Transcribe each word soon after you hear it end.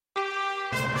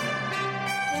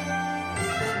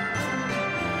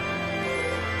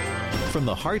From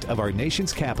the heart of our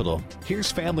nation's capital, here's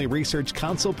Family Research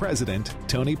Council President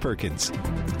Tony Perkins.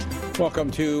 Welcome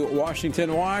to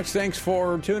Washington Watch. Thanks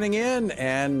for tuning in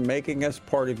and making us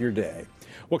part of your day.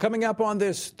 Well, coming up on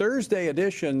this Thursday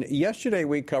edition, yesterday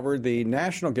we covered the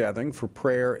National Gathering for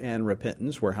Prayer and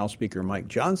Repentance, where House Speaker Mike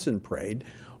Johnson prayed.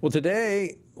 Well,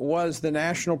 today was the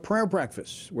National Prayer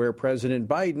Breakfast, where President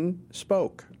Biden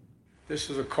spoke. This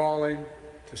is a calling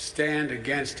to stand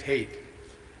against hate,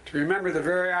 to remember the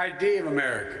very idea of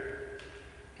America.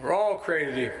 We're all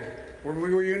created equal.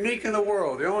 We're unique in the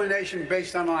world, the only nation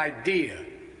based on an idea.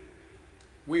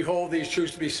 We hold these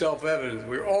truths to be self-evident.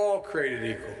 We're all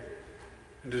created equal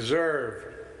and deserve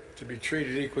to be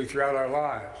treated equally throughout our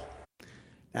lives.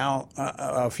 Now,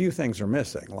 a few things are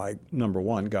missing, like, number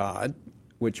one, God,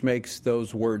 which makes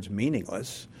those words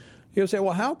meaningless. You'll say,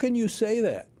 well, how can you say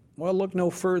that? Well, look no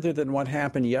further than what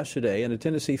happened yesterday in a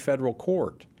Tennessee federal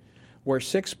court, where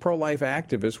 6 pro-life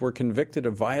activists were convicted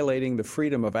of violating the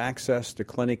Freedom of Access to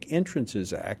Clinic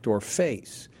Entrances Act, or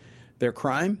FACE. Their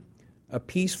crime? A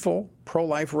peaceful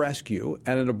pro-life rescue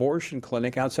at an abortion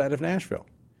clinic outside of Nashville.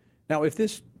 Now, if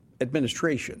this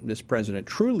administration, this president,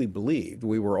 truly believed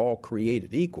we were all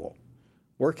created equal,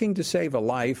 working to save a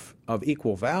life of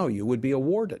equal value would be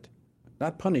awarded,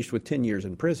 not punished with 10 years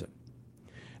in prison.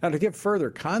 Now, to give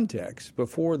further context,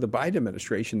 before the Biden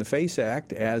administration, the FACE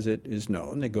Act, as it is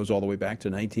known, it goes all the way back to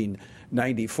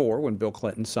 1994 when Bill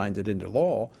Clinton signed it into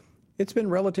law, it's been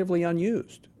relatively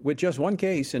unused, with just one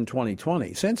case in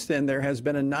 2020. Since then, there has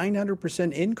been a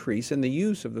 900% increase in the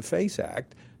use of the FACE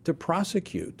Act to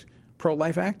prosecute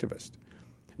pro-life activists.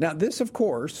 Now, this, of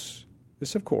course,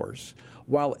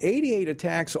 while 88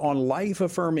 attacks on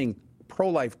life-affirming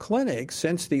pro-life clinics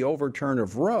since the overturn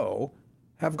of Roe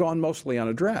have gone mostly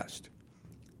unaddressed.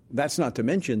 That's not to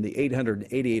mention the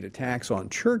 888 attacks on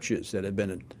churches that have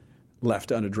been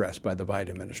left unaddressed by the Biden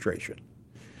administration.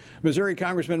 Missouri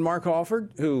Congressman Mark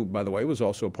Alford, who, by the way, was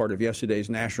also a part of yesterday's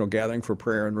National Gathering for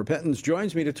Prayer and Repentance,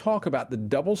 joins me to talk about the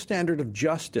double standard of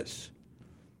justice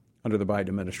under the Biden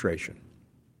administration.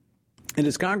 And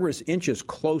as Congress inches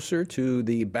closer to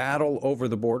the battle over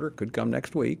the border, could come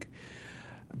next week,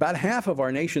 about half of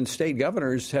our nation's state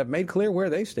governors have made clear where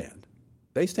they stand.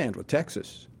 They stand with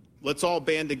Texas. Let's all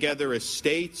band together as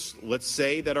states. Let's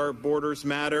say that our borders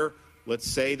matter. Let's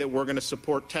say that we're going to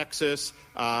support Texas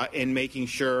in making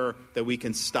sure that we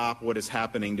can stop what is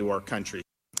happening to our country.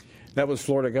 That was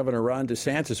Florida Governor Ron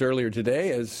DeSantis earlier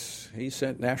today as he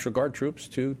sent National Guard troops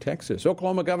to Texas.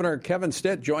 Oklahoma Governor Kevin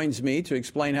Stitt joins me to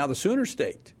explain how the Sooner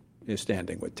State is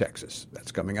standing with Texas.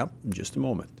 That's coming up in just a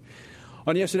moment.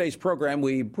 On yesterday's program,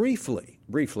 we briefly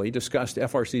discussed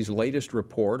FRC's latest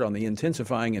report on the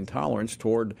intensifying intolerance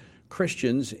toward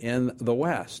Christians in the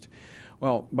West.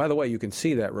 Well, by the way, you can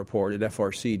see that report at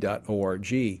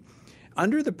frc.org.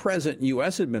 Under the present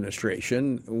U.S.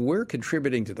 administration, we're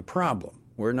contributing to the problem.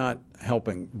 We're not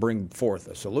helping bring forth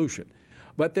a solution.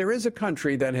 But there is a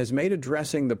country that has made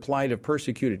addressing the plight of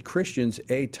persecuted Christians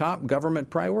a top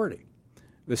government priority.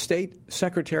 The State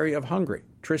Secretary of Hungary,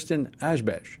 Tristan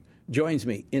Azbej, joins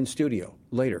me in studio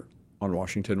later on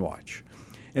Washington Watch.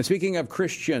 And speaking of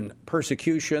Christian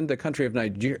persecution, the country of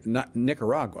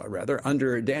Nicaragua,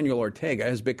 under Daniel Ortega,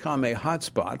 has become a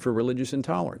hotspot for religious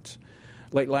intolerance.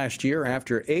 Late last year,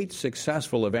 after 8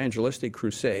 successful evangelistic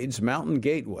crusades, Mountain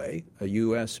Gateway, a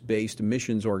U.S.-based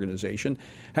missions organization,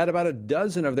 had about a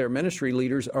dozen of their ministry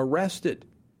leaders arrested,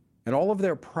 and all of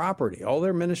their property, all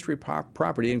their ministry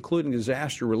property, including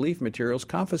disaster relief materials,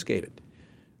 confiscated.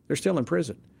 They're still in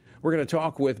prison. We're going to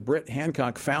talk with Britt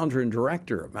Hancock, founder and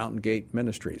director of Mountain Gate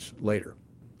Ministries, later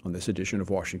on this edition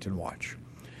of Washington Watch.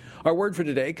 Our word for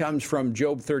today comes from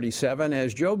Job 37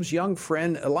 as Job's young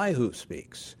friend Elihu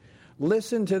speaks.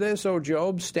 Listen to this, O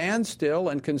Job, stand still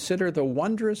and consider the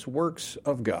wondrous works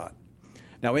of God.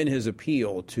 Now, in his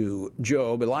appeal to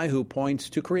Job, Elihu points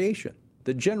to creation,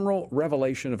 the general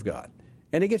revelation of God.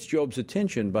 And he gets Job's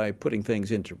attention by putting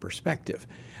things into perspective.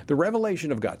 The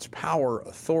revelation of God's power,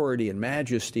 authority, and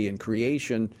majesty in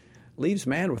creation leaves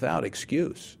man without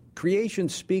excuse. Creation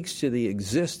speaks to the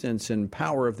existence and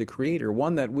power of the Creator,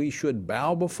 one that we should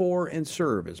bow before and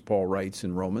serve, as Paul writes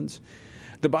in Romans.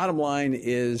 The bottom line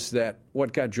is that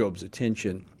what got Job's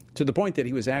attention, to the point that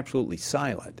he was absolutely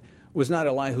silent, was not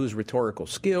Elihu's rhetorical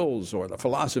skills or the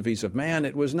philosophies of man.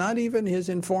 It was not even his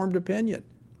informed opinion.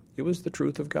 It was the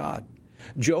truth of God.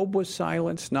 Job was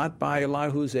silenced not by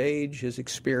Elihu's age, his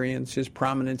experience, his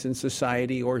prominence in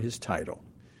society, or his title.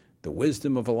 The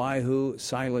wisdom of Elihu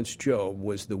silenced Job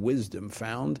was the wisdom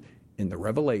found in the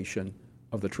revelation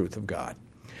of the truth of God.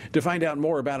 To find out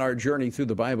more about our journey through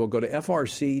the Bible, go to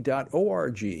frc.org/Bible.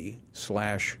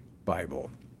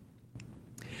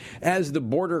 As the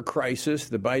border crisis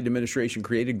the Biden administration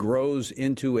created grows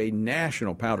into a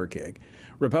national powder keg,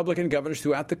 Republican governors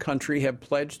throughout the country have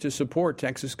pledged to support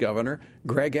Texas Governor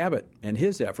Greg Abbott and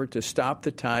his effort to stop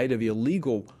the tide of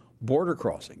illegal border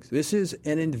crossings. This is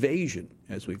an invasion,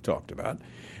 as we've talked about.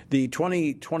 The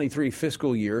 2023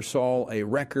 fiscal year saw a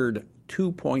record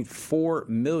 2.4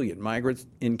 million migrant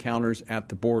encounters at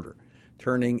the border,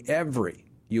 turning every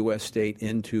U.S. state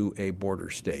into a border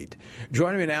state.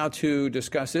 Joining me now to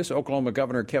discuss this, Oklahoma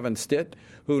Governor Kevin Stitt,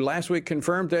 who last week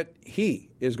confirmed that he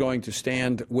is going to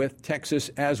stand with Texas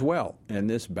as well in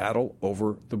this battle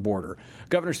over the border.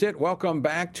 Governor Stitt, welcome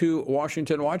back to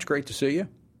Washington Watch. Great to see you.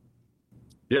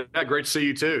 Yeah, great to see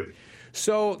you too.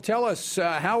 So tell us,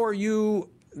 how are you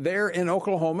there in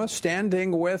Oklahoma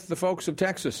standing with the folks of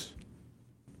Texas?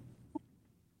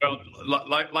 Well,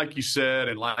 like you said,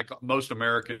 and like most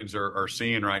Americans are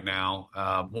seeing right now,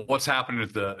 what's happening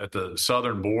at the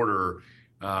southern border,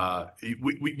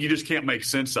 you just can't make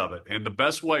sense of it. And the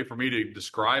best way for me to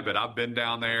describe it, I've been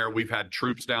down there, we've had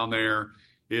troops down there,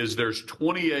 is there's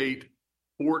 28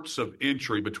 ports of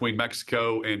entry between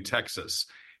Mexico and Texas.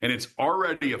 And it's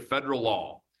already a federal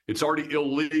law. It's already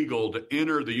illegal to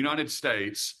enter the United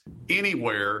States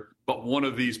anywhere but one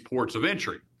of these ports of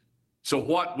entry. So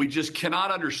what we just cannot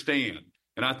understand,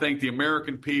 and I think the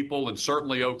American people and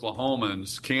certainly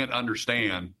Oklahomans can't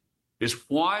understand, is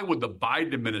why would the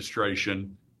Biden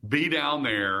administration be down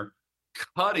there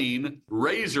cutting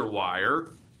razor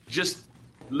wire, just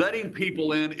letting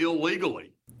people in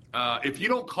illegally? If you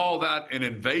don't call that an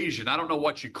invasion, I don't know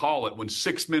what you call it when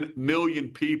 6 million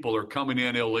people are coming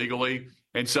in illegally.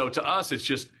 And so to us,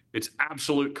 it's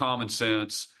absolute common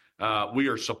sense. We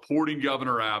are supporting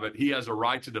Governor Abbott. He has a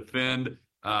right to defend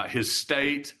his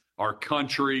state, our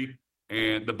country,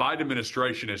 and the Biden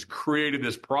administration has created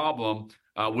this problem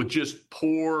with just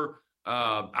poor.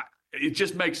 It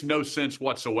just makes no sense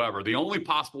whatsoever. The only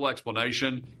possible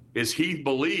explanation is he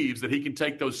believes that he can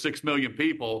take those 6 million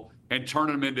people and turn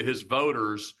them into his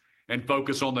voters and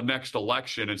focus on the next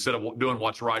election instead of doing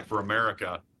what's right for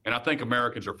America. And I think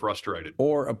Americans are frustrated.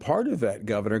 Or a part of that,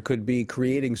 Governor, could be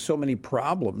creating so many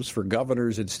problems for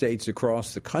governors and states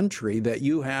across the country that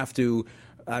you have to,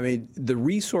 the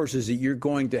resources that you're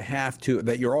going to have to,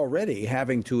 that you're already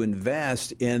having to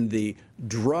invest in the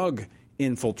drug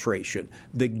infiltration,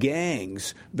 the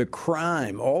gangs, the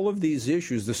crime, all of these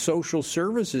issues, the social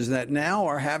services that now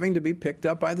are having to be picked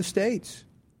up by the states.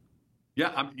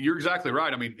 Yeah, you're exactly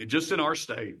right. Just in our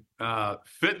state,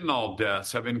 fentanyl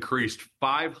deaths have increased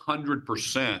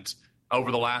 500%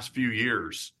 over the last few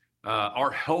years.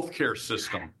 Our healthcare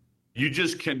system, you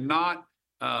just cannot,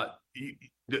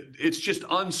 it's just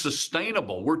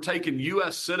unsustainable. We're taking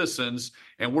U.S. citizens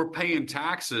and we're paying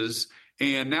taxes,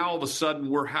 and now all of a sudden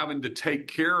we're having to take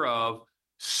care of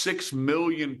 6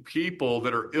 million people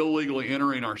that are illegally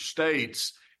entering our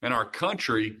states and our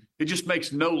country. It just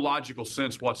makes no logical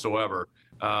sense whatsoever.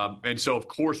 And so, of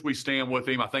course, we stand with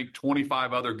him. I think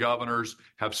 25 other governors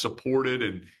have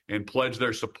supported and pledged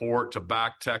their support to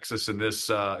back Texas in this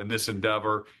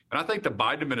endeavor. And I think the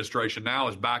Biden administration now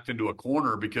is backed into a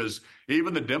corner because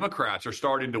even the Democrats are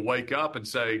starting to wake up and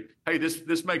say, hey,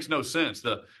 this makes no sense.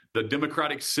 The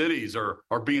Democratic cities are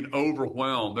being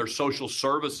overwhelmed. Their social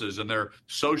services and their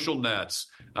social nets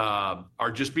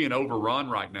are just being overrun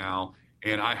right now.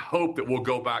 And I hope that we'll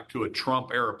go back to a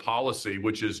Trump-era policy,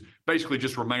 which is basically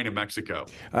just remain in Mexico.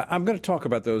 I'm going to talk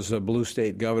about those blue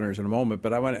state governors in a moment,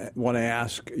 but I want to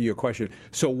ask you a question.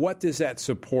 So what does that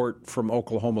support from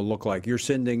Oklahoma look like? You're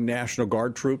sending National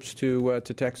Guard troops to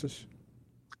Texas?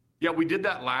 Yeah, we did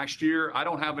that last year. I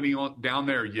don't have any down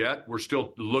there yet. We're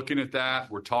still looking at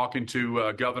that. We're talking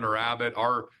to Governor Abbott.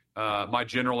 My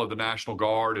general of the National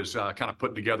Guard is kind of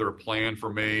putting together a plan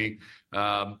for me.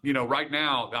 Right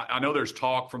now, I know there's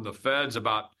talk from the feds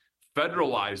about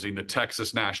federalizing the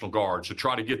Texas National Guard to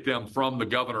try to get them from the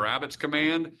Governor Abbott's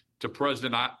command to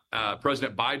President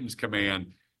Biden's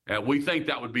command. We think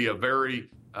that would be a very,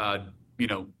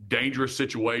 dangerous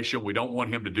situation. We don't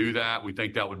want him to do that. We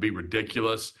think that would be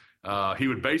ridiculous. He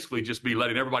would basically just be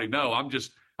letting everybody know, I'm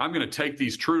going to take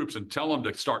these troops and tell them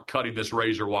to start cutting this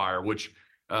razor wire, which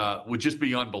would just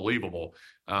be unbelievable.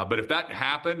 But if that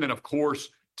happened, then of course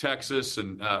Texas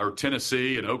or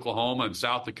Tennessee and Oklahoma and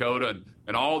South Dakota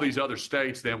and all these other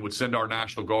states then would send our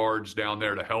National Guards down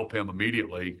there to help him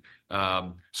immediately.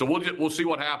 So we'll see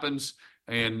what happens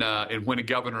and when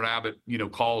Governor Abbott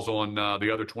calls on the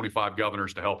other 25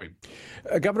 governors to help him.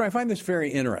 Governor, I find this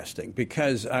very interesting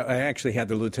because I actually had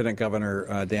the Lieutenant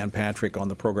Governor Dan Patrick on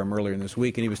the program earlier this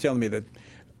week, and he was telling me that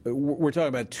We're talking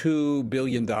about $2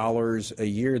 billion a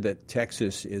year that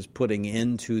Texas is putting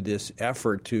into this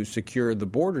effort to secure the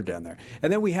border down there.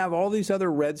 And then we have all these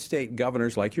other red state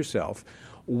governors like yourself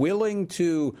willing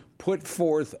to put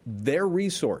forth their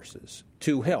resources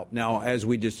to help. Now, as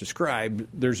we just described,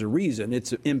 there's a reason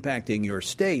it's impacting your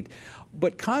state.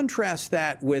 But contrast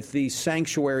that with the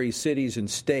sanctuary cities and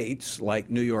states like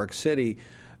New York City.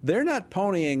 They're not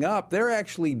ponying up. They're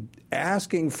actually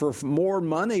asking for more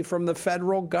money from the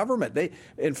federal government.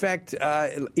 In fact,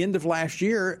 end of last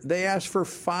year, they asked for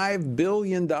 $5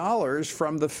 billion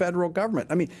from the federal government.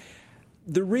 I mean,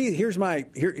 here's my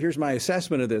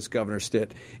assessment of this, Governor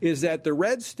Stitt, is that the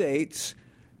red states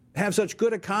have such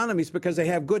good economies because they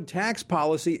have good tax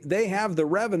policy. They have the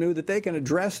revenue that they can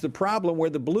address the problem, where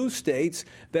the blue states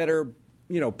that are,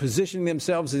 positioning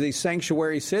themselves as these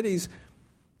sanctuary cities,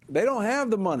 they don't have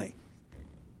the money.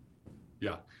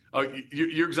 Yeah,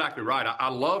 you're exactly right. I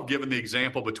love giving the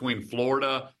example between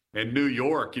Florida and New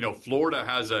York. Florida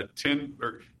has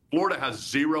Florida has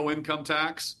zero income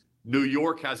tax. New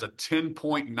York has a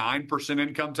 10.9%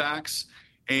 income tax,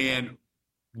 and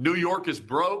New York is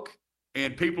broke,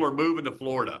 and people are moving to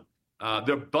Florida.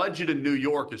 Their budget in New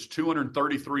York is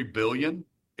 $233 billion.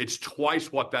 It's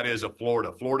twice what that is of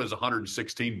Florida. Florida is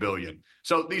 $116 billion.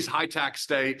 So these high tax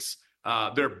states,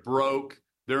 they're broke.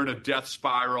 They're in a death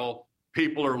spiral.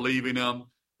 People are leaving them.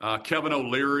 Kevin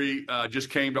O'Leary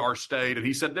just came to our state, and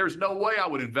he said, there's no way I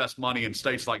would invest money in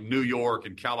states like New York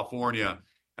and California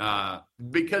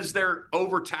because they're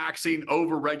overtaxing,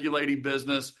 over-regulating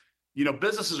business.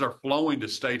 Businesses are flowing to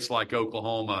states like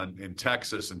Oklahoma and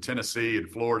Texas and Tennessee and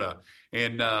Florida.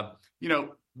 And,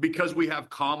 because we have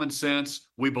common sense,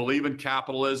 we believe in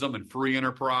capitalism and free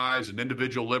enterprise and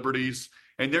individual liberties.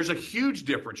 And there's a huge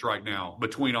difference right now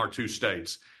between our two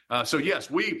states. So, yes,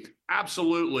 we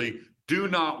absolutely do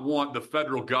not want the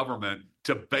federal government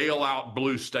to bail out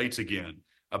blue states again.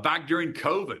 Back during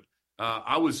COVID,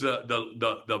 I was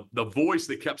the voice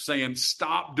that kept saying,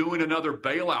 stop doing another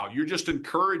bailout. You're just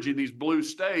encouraging these blue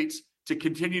states to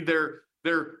continue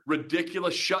their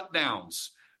ridiculous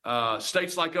shutdowns.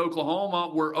 States like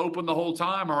Oklahoma were open the whole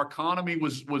time. Our economy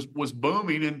was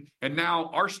booming, and now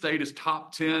our state is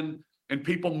top 10 and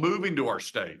people moving to our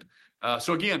state.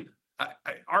 So again,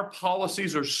 our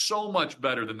policies are so much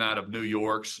better than that of New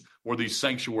York's or these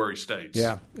sanctuary states.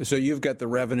 Yeah. So you've got the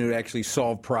revenue to actually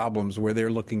solve problems where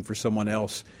they're looking for someone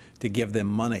else to give them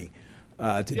money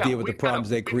to deal with the problems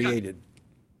they created.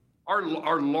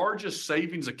 Our largest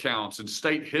savings accounts in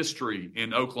state history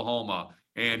in Oklahoma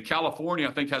and California,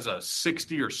 I think, has a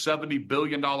 $60 or $70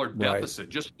 billion deficit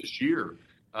just this year.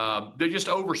 They just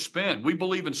overspend. We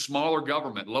believe in smaller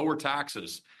government, lower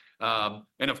taxes. And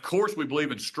of course, we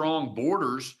believe in strong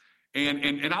borders.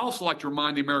 And I also like to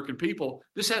remind the American people,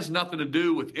 this has nothing to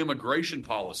do with immigration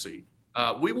policy.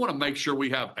 We want to make sure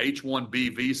we have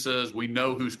H-1B visas. We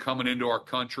know who's coming into our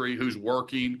country, who's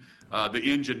working, the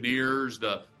engineers,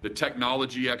 the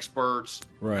technology experts,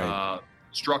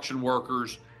 construction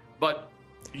workers. But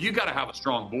you got to have a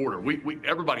strong border.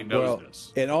 Everybody knows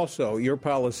this. And also, your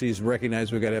policies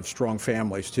recognize we've got to have strong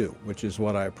families, too, which is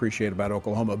what I appreciate about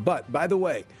Oklahoma. But, by the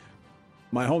way,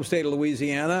 my home state of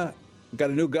Louisiana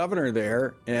got a new governor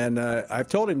there, and I've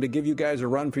told him to give you guys a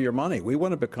run for your money. We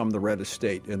want to become the reddest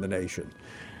state in the nation.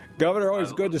 Governor,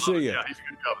 always good to see you. Yeah, he's a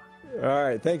good governor. All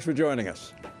right, thanks for joining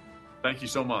us. Thank you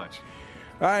so much.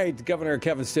 All right, Governor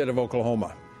Kevin Stitt of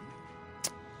Oklahoma.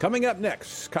 Coming up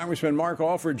next, Congressman Mark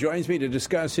Alford joins me to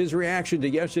discuss his reaction to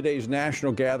yesterday's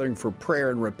national gathering for prayer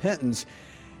and repentance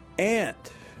and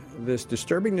this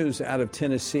disturbing news out of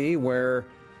Tennessee where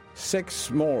 6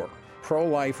 more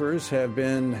pro-lifers have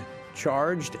been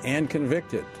charged and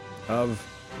convicted of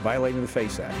violating the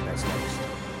FACE Act. That's next.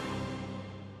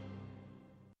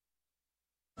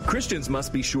 Christians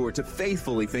must be sure to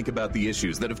faithfully think about the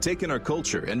issues that have taken our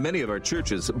culture and many of our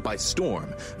churches by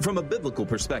storm from a biblical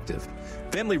perspective.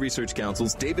 Family Research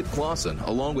Council's David Clausen,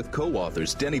 along with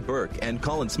co-authors Denny Burke and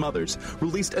Colin Smothers,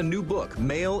 released a new book,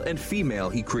 Male and Female,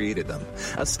 He Created Them,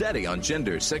 a study on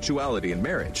gender, sexuality, and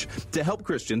marriage to help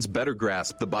Christians better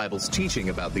grasp the Bible's teaching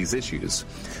about these issues.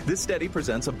 This study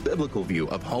presents a biblical view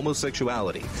of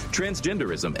homosexuality,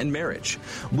 transgenderism, and marriage.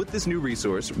 With this new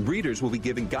resource, readers will be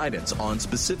given guidance on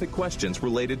specific specific questions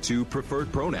related to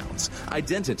preferred pronouns,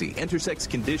 identity, intersex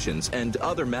conditions, and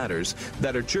other matters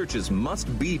that our churches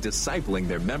must be discipling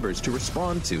their members to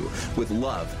respond to with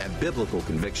love and biblical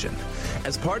conviction.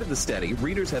 As part of the study,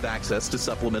 readers have access to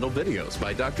supplemental videos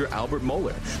by Dr. Albert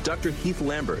Mohler, Dr. Heath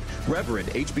Lambert, Reverend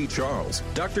H.B. Charles,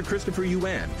 Dr. Christopher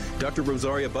Yuan, Dr.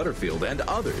 Rosaria Butterfield, and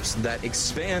others that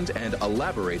expand and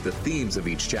elaborate the themes of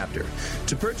each chapter.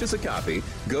 To purchase a copy,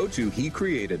 go to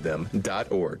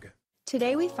hecreatedthem.org.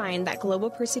 Today we find that global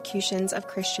persecutions of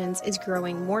Christians is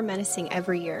growing more menacing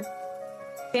every year.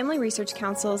 Family Research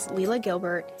Council's Leila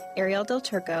Gilbert, Ariel Del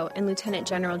Turco, and Lieutenant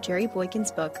General Jerry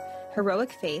Boykin's book,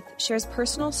 Heroic Faith, shares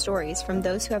personal stories from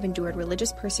those who have endured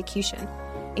religious persecution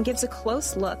and gives a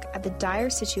close look at the dire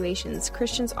situations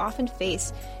Christians often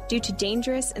face due to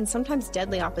dangerous and sometimes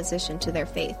deadly opposition to their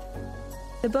faith.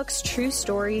 The book's true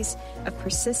stories of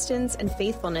persistence and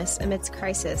faithfulness amidst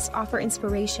crisis offer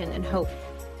inspiration and hope.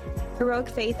 Heroic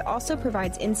Faith also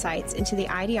provides insights into the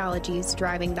ideologies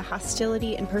driving the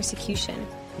hostility and persecution,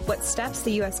 what steps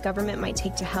the U.S. government might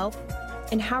take to help,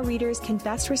 and how readers can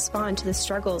best respond to the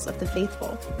struggles of the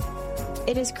faithful.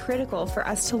 It is critical for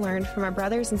us to learn from our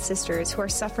brothers and sisters who are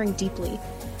suffering deeply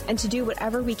and to do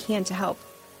whatever we can to help.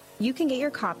 You can get your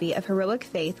copy of Heroic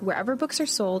Faith wherever books are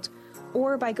sold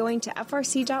or by going to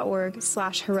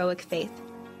frc.org/heroicfaith.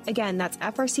 Again, that's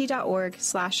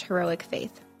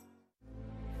frc.org/heroicfaith.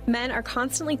 Men are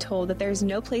constantly told that there is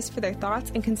no place for their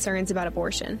thoughts and concerns about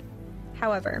abortion.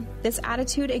 However, this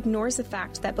attitude ignores the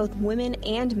fact that both women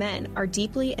and men are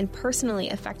deeply and personally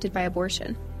affected by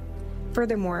abortion.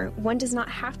 Furthermore, one does not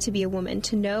have to be a woman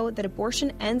to know that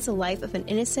abortion ends the life of an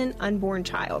innocent, unborn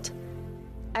child.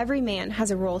 Every man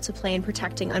has a role to play in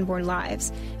protecting unborn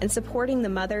lives and supporting the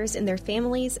mothers in their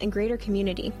families and greater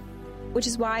community, which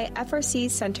is why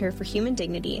FRC's Center for Human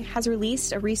Dignity has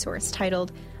released a resource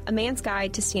titled A Man's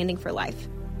Guide to Standing for Life.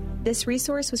 This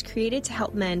resource was created to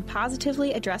help men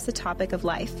positively address the topic of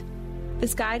life.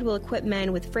 This guide will equip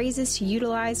men with phrases to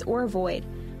utilize or avoid,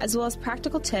 as well as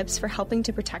practical tips for helping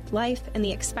to protect life and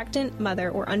the expectant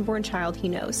mother or unborn child he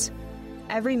knows.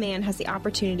 Every man has the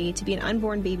opportunity to be an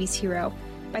unborn baby's hero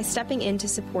by stepping in to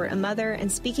support a mother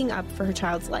and speaking up for her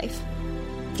child's life.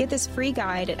 Get this free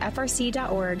guide at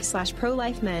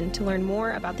frc.org/prolifemen to learn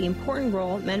more about the important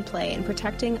role men play in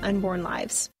protecting unborn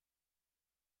lives.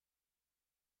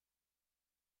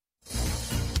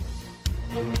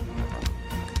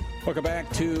 Welcome back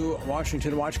to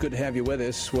Washington Watch. Good to have you with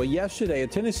us. Well, yesterday, a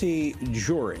Tennessee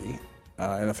jury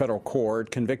in a federal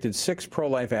court convicted 6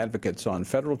 pro-life advocates on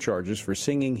federal charges for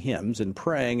singing hymns and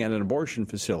praying at an abortion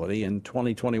facility in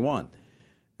 2021.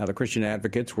 Now, the Christian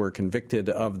advocates were convicted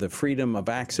of the Freedom of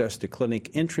Access to Clinic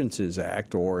Entrances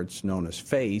Act, or it's known as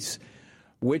FACE,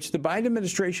 which the Biden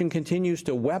administration continues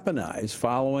to weaponize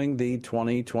following the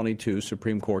 2022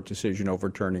 Supreme Court decision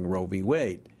overturning Roe v.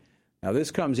 Wade. Now,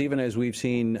 this comes even as we've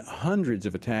seen hundreds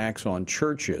of attacks on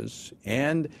churches,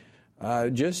 and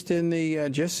just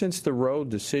since the Roe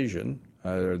decision,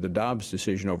 or the Dobbs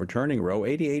decision overturning Roe,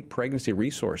 88 pregnancy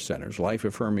resource centers,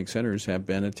 life-affirming centers, have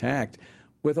been attacked,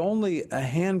 with only a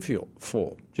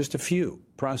handful, just a few,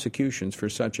 prosecutions for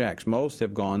such acts. Most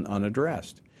have gone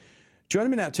unaddressed. Joining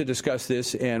me now to discuss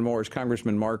this and more is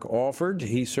Congressman Mark Alford.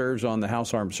 He serves on the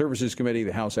House Armed Services Committee,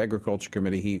 the House Agriculture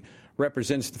Committee. He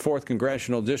represents the 4th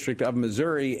Congressional District of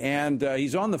Missouri, and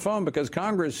he's on the phone because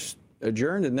Congress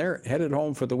adjourned and they're headed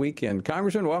home for the weekend.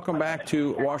 Congressman, welcome back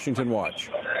to Washington Watch.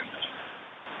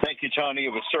 Thank you, Tony.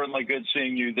 It was certainly good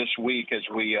seeing you this week as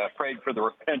we prayed for the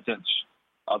repentance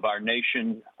of our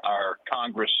nation, our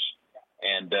Congress,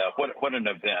 and what an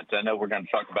event. I know we're going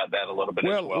to talk about that a little bit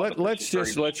as well. Let's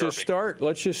just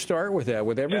start with that.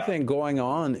 With everything going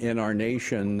on in our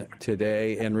nation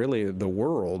today and really the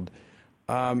world,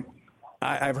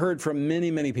 I've heard from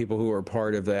many people who are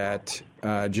part of that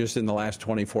just in the last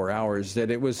 24 hours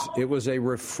that it was a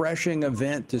refreshing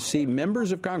event to see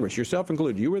members of Congress, yourself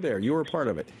included, you were there, you were a part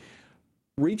of it,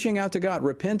 reaching out to God,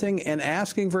 repenting and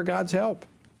asking for God's help.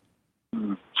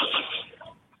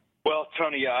 Well,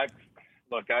 Tony, I've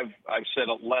led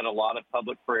a lot of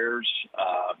public prayers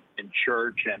in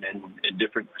church and in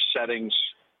different settings.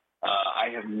 I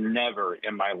have never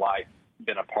in my life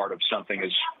been a part of something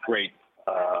as great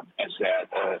as that,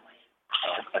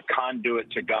 a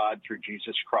conduit to God through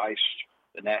Jesus Christ,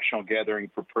 the National Gathering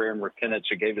for Prayer and Repentance.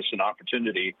 It gave us an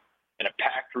opportunity in a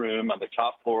packed room on the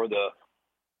top floor of the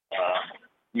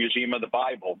Museum of the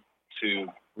Bible to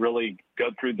really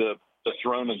go through the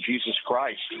throne of Jesus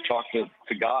Christ and talk to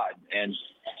God and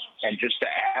just to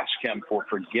ask him for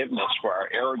forgiveness for our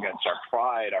arrogance, our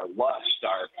pride, our lust,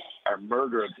 our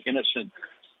murder of innocent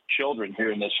children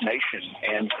here in this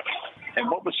nation. And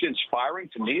what was inspiring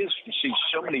to me is to see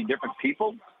so many different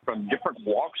people from different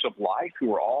walks of life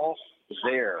who are all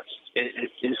there.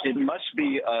 It must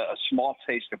be a small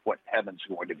taste of what heaven's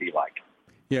going to be like.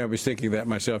 Yeah, I was thinking that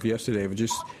myself yesterday.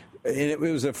 It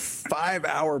was a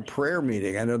 5-hour prayer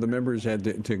meeting. I know the members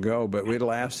had to go, but it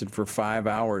lasted for 5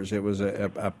 hours. It was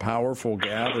a powerful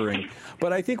gathering.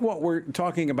 But I think what we're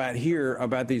talking about here,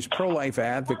 about these pro-life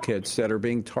advocates that are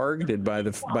being targeted by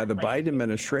the Biden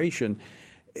administration,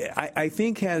 I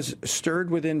think has stirred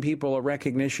within people a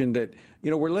recognition that,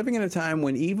 we're living in a time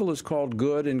when evil is called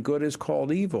good and good is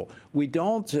called evil.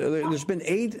 There's been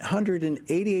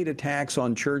 888 attacks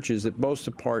on churches that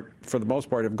for the most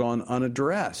part, have gone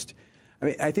unaddressed. I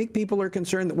mean, I think people are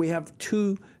concerned that we have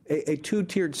a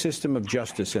two-tiered system of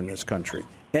justice in this country.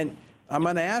 And I'm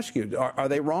going to ask you, are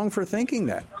they wrong for thinking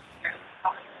that?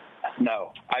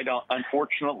 No, I don't.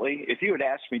 Unfortunately, if you had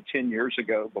asked me 10 years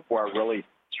ago, before I really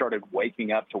started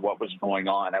waking up to what was going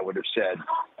on, I would have said,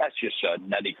 that's just a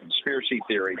nutty conspiracy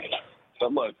theory.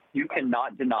 But look, you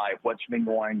cannot deny what's been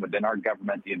going within our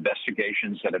government, the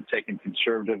investigations that have taken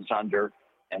conservatives under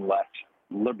and left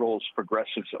liberals,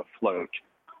 progressives afloat.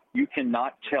 You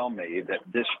cannot tell me that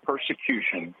this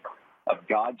persecution of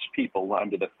God's people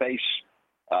under the FACE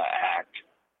Act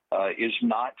is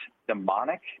not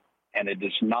demonic, and it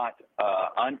is not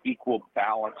unequal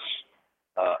balance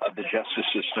of the justice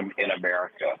system in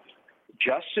America.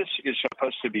 Justice is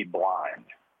supposed to be blind.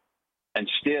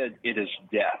 Instead, it is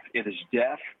deaf. It is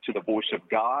deaf to the voice of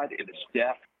God. It is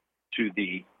deaf to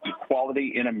the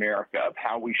equality in America of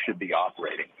how we should be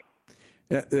operating.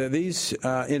 These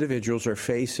individuals are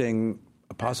facing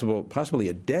possibly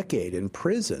a decade in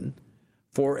prison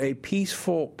for a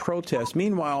peaceful protest.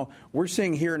 Meanwhile, we're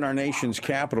seeing here in our nation's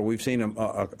capital, we've seen them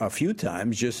a few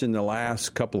times just in the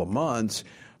last couple of months,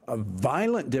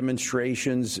 violent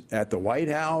demonstrations at the White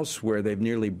House where they've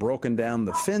nearly broken down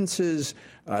the fences,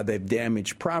 they've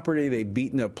damaged property, they've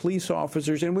beaten up police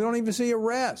officers, and we don't even see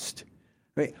arrest.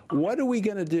 I mean, what are we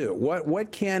going to do?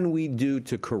 What can we do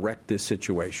to correct this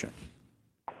situation?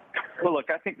 Well, look,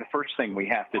 I think the first thing we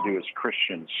have to do as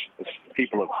Christians, as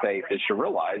people of faith, is to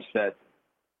realize that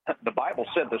the Bible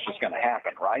said this was going to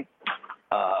happen, right?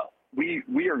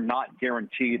 We are not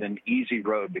guaranteed an easy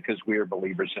road because we are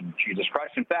believers in Jesus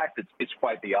Christ. In fact, it's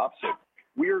quite the opposite.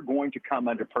 We are going to come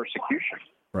under persecution.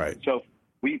 Right. So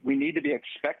we need to be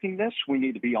expecting this. We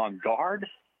need to be on guard.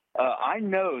 I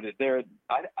know that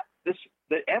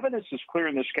the evidence is clear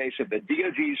in this case of the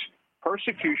DOJ's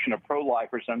persecution of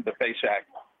pro-lifers under the FACE Act.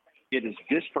 It is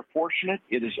disproportionate.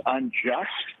 It is unjust.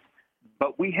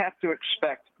 But we have to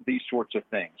expect these sorts of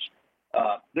things.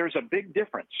 There's a big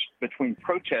difference between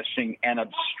protesting and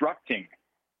obstructing.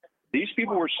 These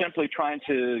people were simply trying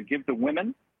to give the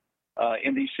women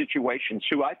in these situations,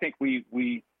 who I think we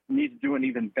need to do an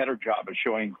even better job of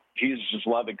showing Jesus'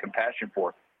 love and compassion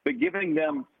for, but giving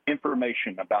them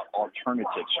information about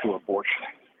alternatives to abortion.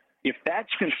 If that's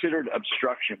considered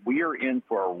obstruction, we are in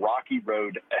for a rocky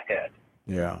road ahead.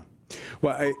 Yeah.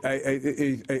 Well,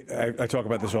 I talk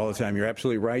about this all the time. You're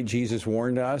absolutely right. Jesus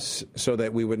warned us so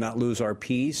that we would not lose our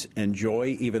peace and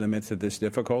joy even amidst of this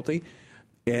difficulty.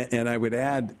 And I would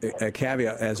add a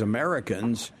caveat: as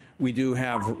Americans, we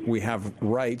have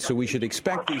rights, so we should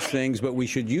expect these things, but we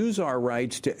should use our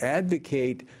rights to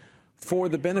advocate for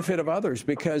the benefit of others.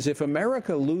 Because if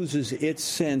America loses its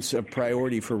sense of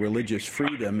priority for religious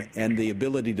freedom and the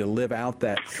ability to live out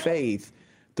that faith,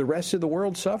 the rest of the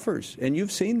world suffers, and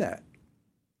you've seen that.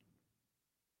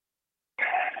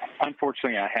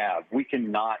 Unfortunately, I have. We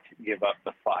cannot give up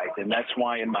the fight, and that's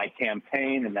why in my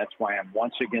campaign, and that's why I'm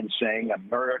once again saying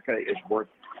America is worth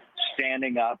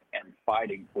standing up and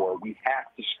fighting for. We have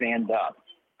to stand up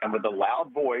and with a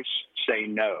loud voice say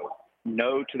no.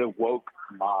 No to the woke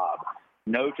mob.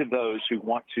 No to those who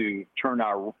want to turn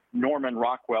our Norman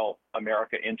Rockwell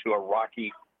America into a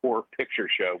Rocky Horror Picture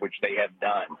Show, which they have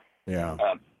done.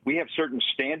 Yeah. We have certain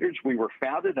standards. We were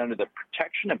founded under the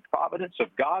protection and providence of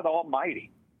God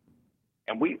Almighty.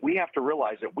 And we have to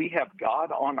realize that we have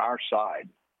God on our side.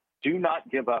 Do not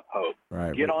give up hope.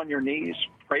 Right. Get on your knees,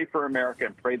 pray for America,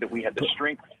 and pray that we have the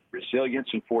strength, resilience,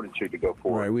 and fortitude to go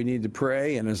forward. Right. We need to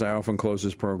pray, and as I often close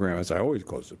this program, as I always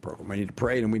close the program, we need to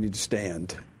pray and we need to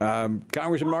stand.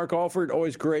 Congressman Mark Alford,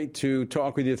 always great to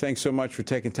talk with you. Thanks so much for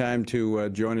taking time to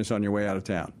join us on your way out of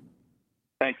town.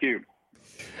 Thank you.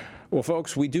 Well,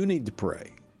 folks, we do need to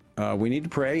pray. We need to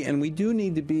pray, and we do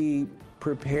need to be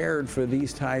prepared for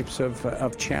these types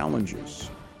of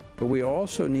challenges. But we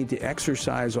also need to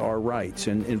exercise our rights,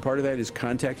 and part of that is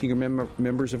contacting your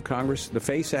members of Congress. The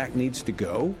FACE Act needs to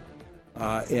go.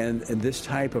 And this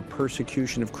type of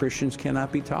persecution of Christians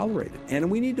cannot be tolerated. And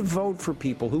we need to vote for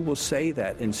people who will say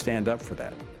that and stand up for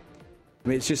that. I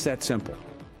mean, it's just that simple.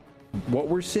 What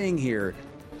we're seeing here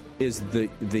is the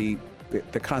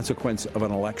consequence of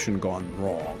an election gone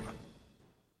wrong,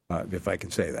 if I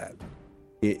can say that.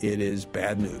 It is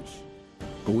bad news.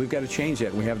 But we've got to change that,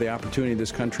 and we have the opportunity in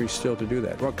this country still to do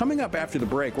that. Well, coming up after the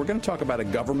break, we're going to talk about a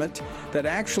government that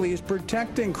actually is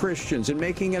protecting Christians and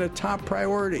making it a top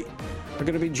priority. We're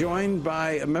going to be joined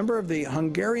by a member of the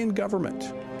Hungarian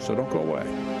government, so don't go away.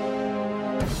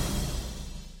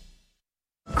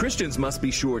 Christians must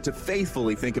be sure to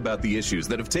faithfully think about the issues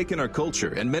that have taken our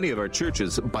culture and many of our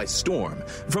churches by storm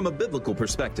from a biblical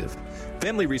perspective.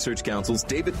 Family Research Council's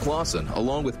David Clausen,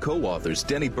 along with co-authors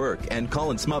Denny Burke and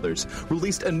Colin Smothers,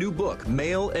 released a new book,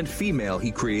 Male and Female,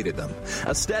 He Created Them,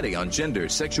 a study on gender,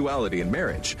 sexuality, and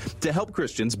marriage to help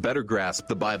Christians better grasp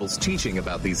the Bible's teaching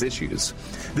about these issues.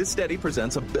 This study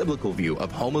presents a biblical view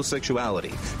of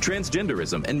homosexuality,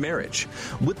 transgenderism, and marriage.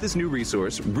 With this new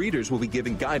resource, readers will be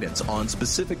given guidance on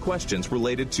specific questions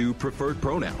related to preferred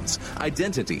pronouns,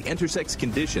 identity, intersex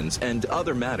conditions, and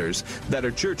other matters that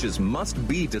our churches must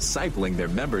be discipling their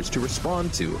members to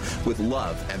respond to with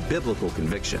love and biblical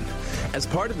conviction. As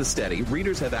part of the study,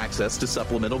 readers have access to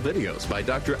supplemental videos by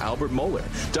Dr. Albert Mohler,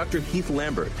 Dr. Heath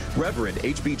Lambert, Reverend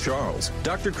H.B. Charles,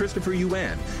 Dr. Christopher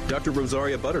Yuan, Dr.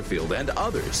 Rosaria Butterfield, and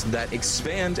others that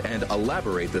expand and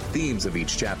elaborate the themes of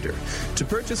each chapter. To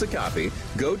purchase a copy,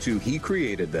 go to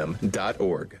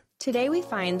hecreatedthem.org. Today we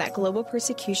find that global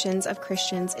persecutions of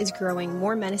Christians is growing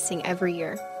more menacing every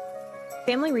year.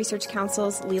 Family Research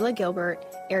Council's Leila Gilbert,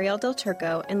 Ariel Del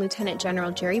Turco, and Lieutenant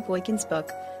General Jerry Boykin's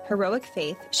book, Heroic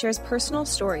Faith, shares personal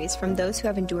stories from those who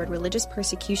have endured religious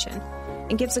persecution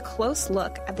and gives a close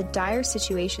look at the dire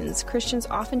situations Christians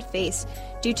often face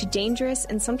due to dangerous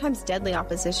and sometimes deadly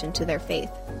opposition to their faith.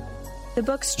 The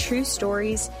book's true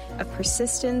stories of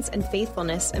persistence and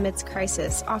faithfulness amidst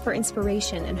crisis offer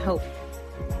inspiration and hope.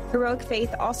 Heroic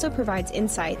Faith also provides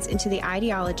insights into the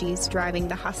ideologies driving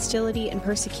the hostility and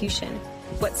persecution,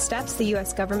 what steps the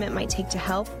U.S. government might take to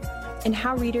help, and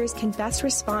how readers can best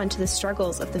respond to the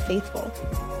struggles of the faithful.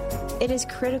 It is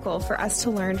critical for us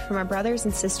to learn from our brothers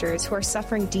and sisters who are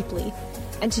suffering deeply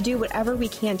and to do whatever we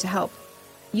can to help.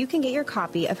 You can get your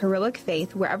copy of Heroic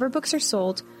Faith wherever books are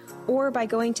sold or by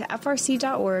going to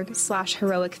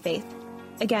frc.org/heroicfaith.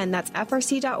 Again, that's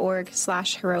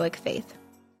frc.org/heroicfaith.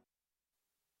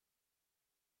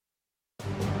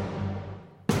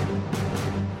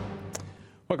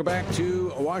 Welcome back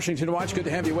to Washington Watch. Good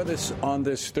to have you with us on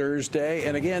this Thursday.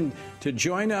 And again, to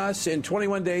join us in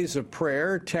 21 days of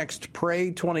prayer, text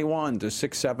PRAY21 to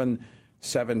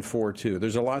 67742.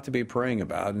 There's a lot to be praying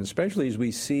about, and especially as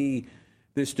we see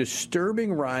this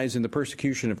disturbing rise in the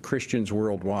persecution of Christians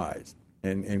worldwide,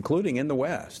 and including in the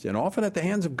West, and often at the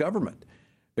hands of government.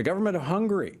 The government of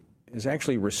Hungary has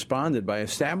actually responded by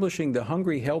establishing the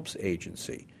Hungary Helps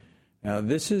Agency. Now,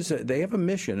 they have a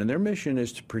mission, and their mission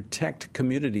is to protect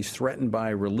communities threatened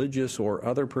by religious or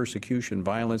other persecution,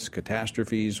 violence,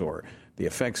 catastrophes, or the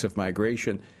effects of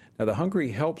migration. Now, the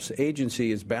Hungary Helps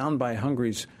Agency is bound by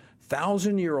Hungary's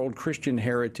 1,000-year-old Christian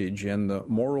heritage and the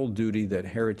moral duty that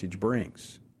heritage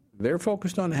brings. They're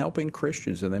focused on helping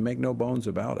Christians, and they make no bones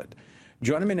about it.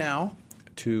 Joining me now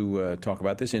to talk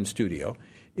about this in studio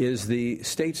is the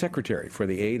State Secretary for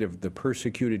the Aid of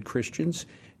Persecuted Christians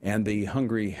and the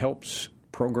Hungary Helps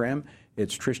Program.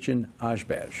 It's Tristan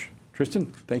Azbej. Tristan,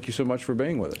 thank you so much for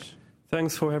being with us.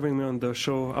 Thanks for having me on the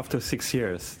show after 6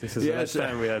 years. This is the last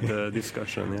time we had a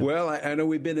discussion. Yeah. Well, I know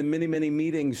we've been in many, many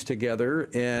meetings together,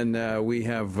 and we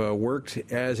have worked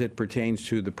as it pertains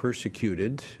to the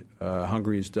persecuted.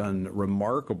 Hungary has done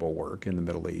remarkable work in the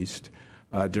Middle East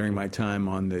during my time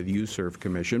on the USERV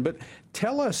Commission. But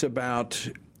tell us about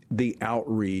the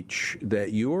outreach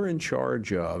that you're in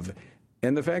charge of,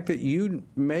 and the fact that you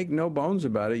make no bones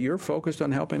about it. You're focused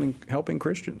on helping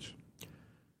Christians.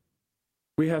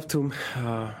 We have to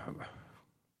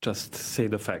just say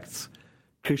the facts.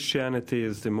 Christianity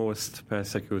is the most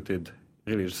persecuted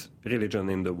religion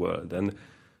in the world. And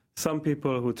some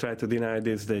people who try to deny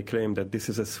this, they claim that this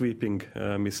is a sweeping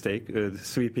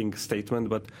sweeping statement,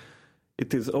 but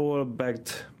it is all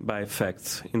backed by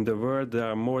facts. In the world,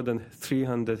 there are more than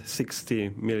 360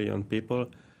 million people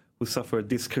who suffer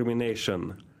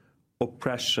discrimination,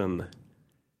 oppression,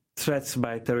 threats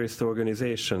by terrorist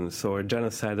organizations or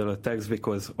genocidal attacks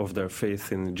because of their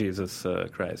faith in Jesus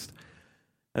Christ.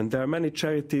 And there are many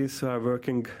charities who are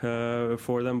working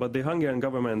for them, but the Hungarian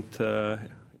government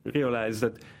realized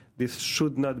that this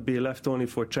should not be left only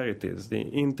for charities. The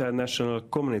international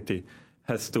community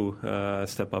has to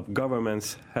step up.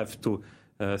 Governments have to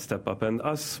step up. And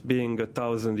us being a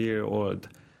 1,000-year-old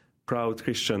proud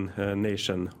Christian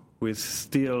nation who is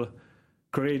still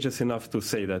courageous enough to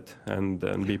say that and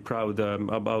be proud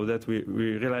about that, we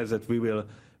realize that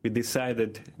we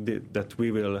decided that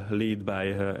we will lead by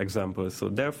example. So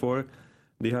therefore,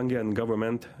 the Hungarian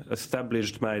government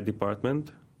established my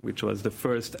department, which was the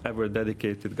first ever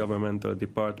dedicated governmental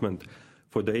department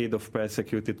for the Aid of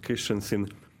Persecuted Christians in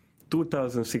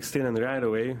 2016. And right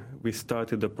away, we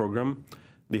started the program,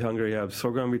 the Hungary Helps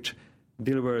Program, which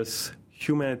delivers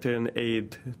humanitarian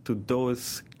aid to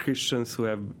those Christians who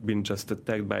have been just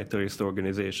attacked by terrorist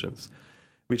organizations,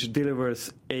 which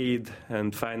delivers aid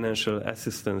and financial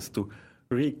assistance to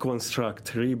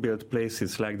reconstruct, rebuild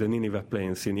places like the Nineveh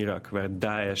Plains in Iraq, where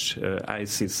Daesh,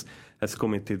 ISIS, has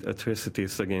committed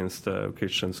atrocities against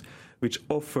Christians, which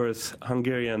offers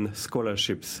Hungarian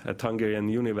scholarships at Hungarian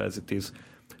universities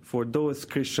for those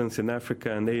Christians in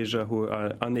Africa and Asia who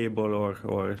are unable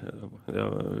or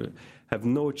have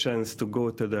no chance to go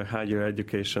to the higher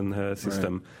education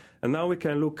system. Right. And now we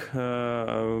can look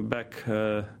back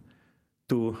from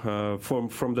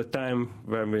the time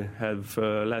where we have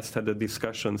last had a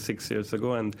discussion 6 years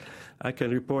ago, and I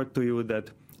can report to you that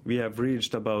we have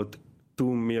reached about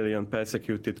 2 million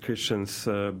persecuted Christians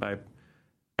by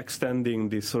extending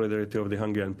the solidarity of the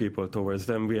Hungarian people towards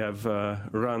them. We have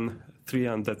run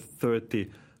 330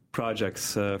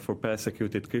 projects for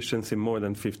persecuted Christians in more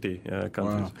than 50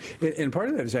 countries. Wow. And part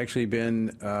of that has actually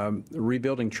been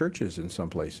rebuilding churches in some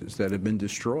places that have been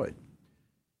destroyed.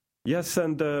 Yes,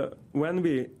 and when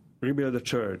we rebuild a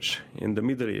church in the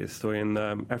Middle East or in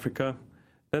Africa,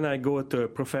 then I go to a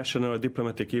professional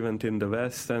diplomatic event in the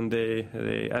West, and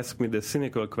they ask me the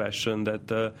cynical question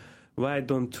that why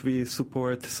don't we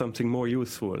support something more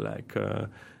useful, like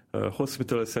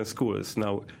hospitals and schools?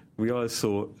 Now, we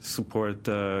also support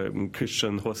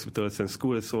Christian hospitals and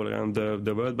schools all around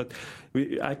the world, but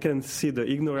I can see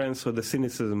the ignorance or the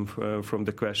cynicism from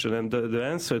the question, and the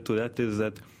answer to that is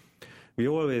that we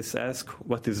always ask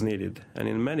what is needed. And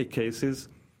in many cases,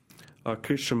 our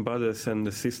Christian brothers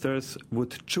and sisters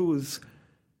would choose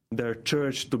their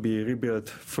church to be rebuilt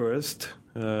first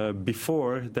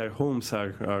before their homes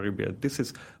are rebuilt. This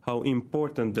is how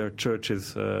important their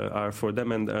churches are for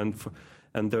them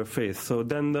and their faith. So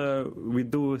then we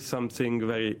do something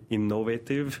very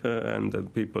innovative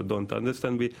and people don't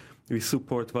understand. We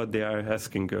support what they are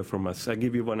asking from us. I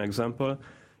give you one example.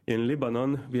 In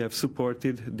Lebanon, we have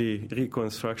supported the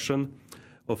reconstruction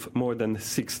of more than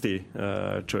 60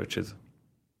 churches.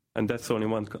 And that's only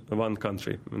one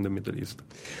country in the Middle East.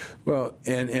 Well,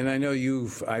 and I know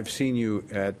I've seen you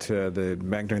at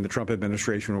back during the Trump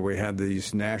administration where we had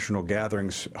these national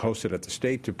gatherings hosted at the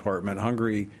State Department.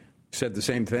 Hungary said the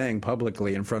same thing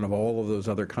publicly in front of all of those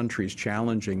other countries,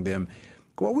 challenging them.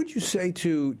 What would you say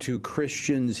to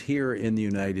Christians here in the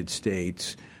United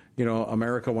States? You know,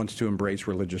 America wants to embrace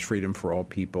religious freedom for all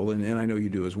people, and I know you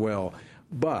do as well.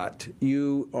 But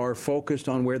you are focused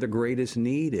on where the greatest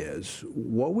need is.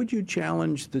 What would you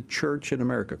challenge the church in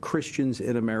America, Christians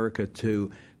in America,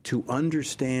 to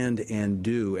understand and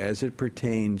do as it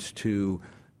pertains to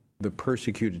the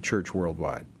persecuted church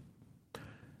worldwide?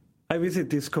 I visit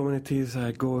these communities.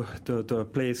 I go to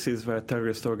places where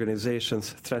terrorist organizations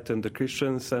threaten the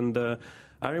Christians. And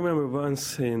I remember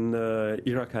once in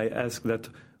Iraq, I asked that,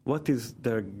 what is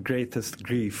their greatest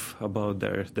grief about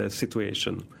their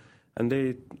situation? And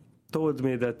they told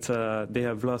me that they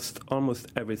have lost almost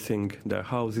everything, their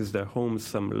houses, their homes.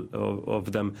 Some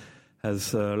of them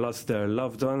has lost their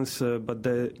loved ones. But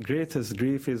the greatest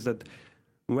grief is that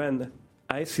when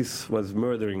ISIS was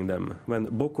murdering them, when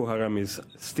Boko Haram is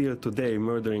still today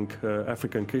murdering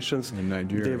African Christians, in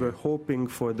Nigeria, they were hoping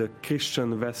for the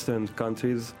Christian Western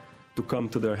countries to come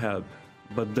to their help.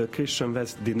 But the Christian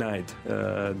West denied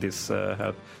this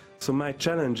help. So my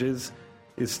challenge is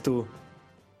to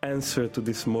answer to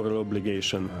this moral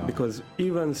obligation, because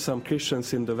even some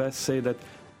Christians in the West say that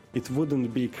it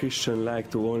wouldn't be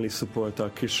Christian-like to only support our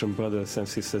Christian brothers and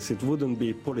sisters. It wouldn't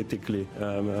be politically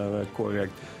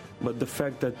correct. But the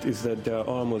fact is that they are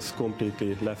almost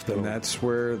completely left alone. And that's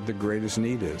where the greatest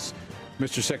need is.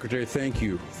 Mr. Secretary, thank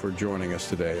you for joining us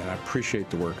today, and I appreciate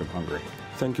the work of Hungary.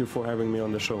 Thank you for having me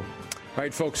on the show. All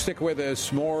right, folks, stick with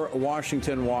us. More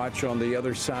Washington Watch on the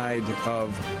other side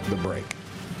of the break.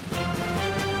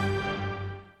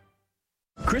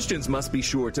 Christians must be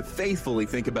sure to faithfully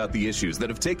think about the issues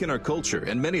that have taken our culture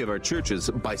and many of our churches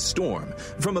by storm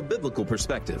from a biblical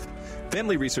perspective.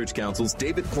 Family Research Council's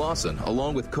David Clausen,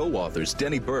 along with co-authors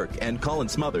Denny Burke and Colin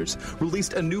Smothers,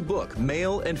 released a new book,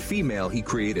 Male and Female, He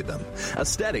Created Them, a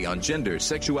study on gender,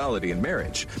 sexuality, and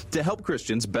marriage to help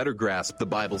Christians better grasp the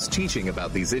Bible's teaching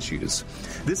about these issues.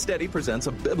 This study presents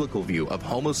a biblical view of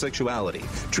homosexuality,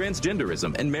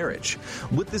 transgenderism, and marriage.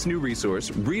 With this new resource,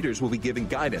 readers will be given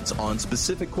guidance on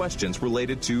specific questions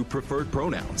related to preferred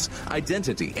pronouns,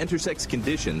 identity, intersex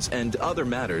conditions, and other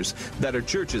matters that our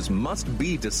churches must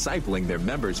be discipling their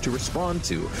members to respond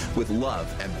to with love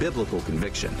and biblical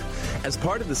conviction. As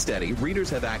part of the study, readers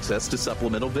have access to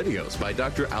supplemental videos by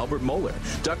Dr. Albert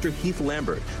Mohler, Dr. Heath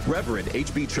Lambert, Reverend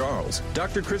H.B. Charles,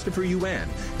 Dr. Christopher Yuan,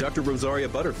 Dr. Rosaria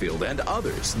Butterfield, and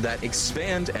others that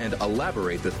expand and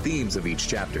elaborate the themes of each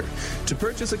chapter. To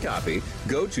purchase a copy,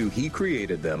 go to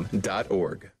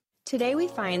hecreatedthem.org. Today we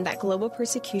find that global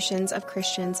persecutions of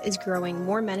Christians is growing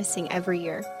more menacing every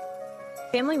year.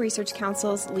 Family Research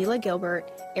Council's Leila Gilbert,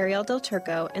 Ariel Del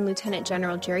Turco, and Lieutenant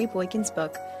General Jerry Boykin's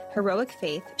book, Heroic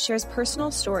Faith, shares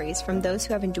personal stories from those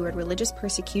who have endured religious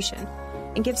persecution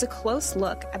and gives a close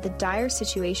look at the dire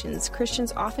situations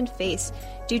Christians often face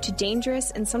due to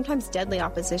dangerous and sometimes deadly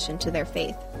opposition to their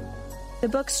faith. The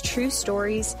book's true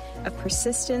stories of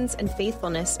persistence and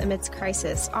faithfulness amidst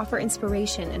crisis offer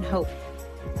inspiration and hope.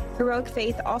 Heroic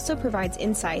Faith also provides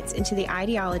insights into the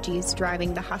ideologies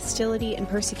driving the hostility and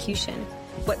persecution,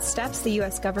 what steps the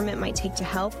U.S. government might take to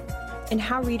help, and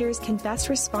how readers can best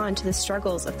respond to the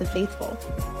struggles of the faithful.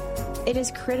 It is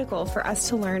critical for us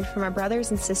to learn from our brothers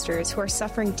and sisters who are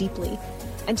suffering deeply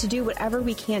and to do whatever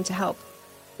we can to help.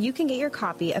 You can get your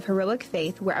copy of Heroic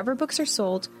Faith wherever books are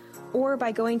sold or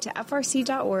by going to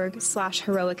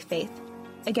frc.org/heroicfaith.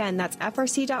 Again, that's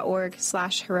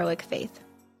frc.org/heroicfaith.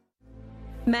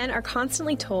 Men are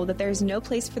constantly told that there is no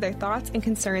place for their thoughts and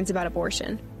concerns about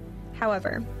abortion.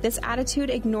 However, this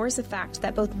attitude ignores the fact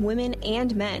that both women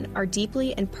and men are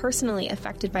deeply and personally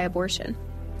affected by abortion.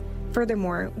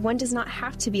 Furthermore, one does not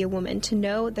have to be a woman to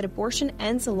know that abortion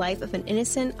ends the life of an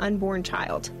innocent, unborn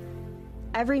child.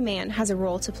 Every man has a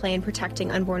role to play in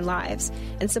protecting unborn lives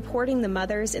and supporting the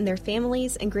mothers in their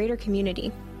families and greater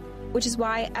community, which is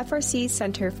why FRC's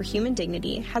Center for Human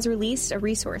Dignity has released a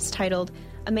resource titled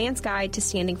A Man's Guide to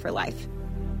Standing for Life.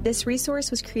 This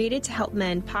resource was created to help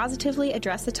men positively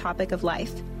address the topic of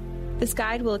life. This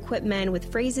guide will equip men with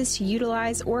phrases to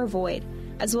utilize or avoid,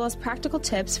 as well as practical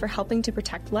tips for helping to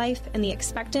protect life and the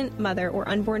expectant mother or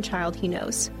unborn child he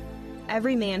knows.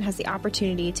 Every man has the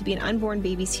opportunity to be an unborn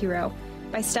baby's hero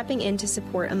by stepping in to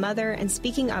support a mother and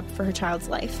speaking up for her child's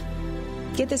life.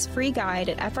 Get this free guide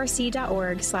at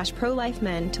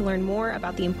frc.org/prolifemen to learn more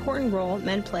about the important role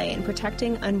men play in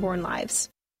protecting unborn lives.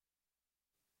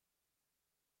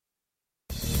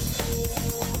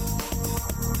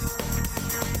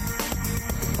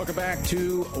 Welcome back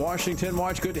to Washington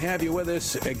Watch. Good to have you with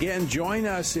us again. Join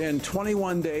us in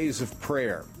 21 days of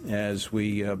prayer as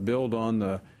we build on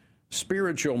the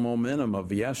spiritual momentum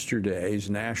of yesterday's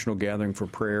National Gathering for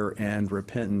Prayer and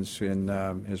Repentance. And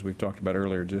as we've talked about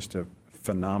earlier, just a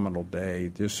phenomenal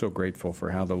day. Just so grateful for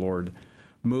how the Lord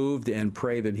moved and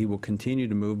pray that he will continue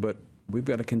to move, but we've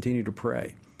got to continue to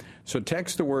pray. So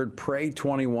text the word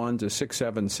PRAY21 to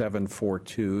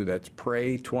 67742. That's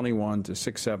PRAY21 to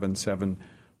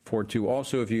 67742.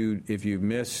 Also, if you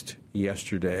missed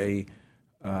yesterday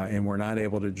and were not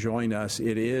able to join us,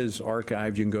 it is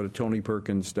archived. You can go to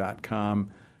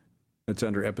tonyperkins.com. It's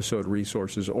under episode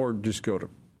resources, or just go to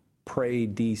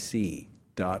praydc.org.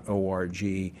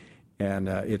 And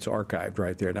it's archived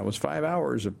right there. That was 5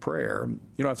 hours of prayer. You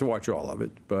don't have to watch all of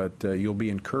it, but you'll be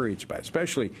encouraged by it.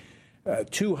 Especially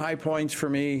two high points for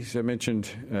me, as I mentioned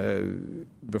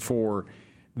before,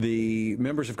 the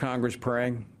members of Congress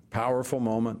praying. Powerful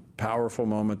moment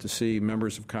to see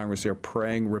members of Congress there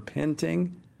praying,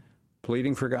 repenting,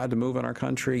 pleading for God to move in our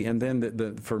country. And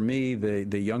then, for me,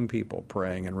 the young people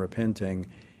praying and repenting.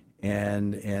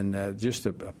 And just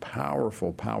a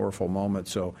powerful, powerful moment.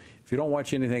 So if you don't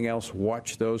watch anything else,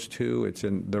 watch those two.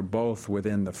 They're both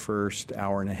within the first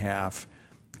hour and a half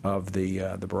of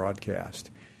the broadcast.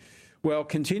 Well,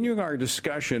 continuing our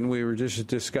discussion, we were just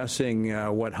discussing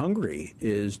what Hungary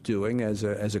is doing as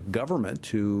a government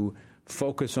to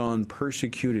focus on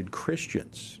persecuted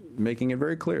Christians, making it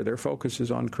very clear their focus is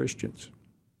on Christians.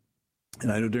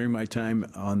 And I know during my time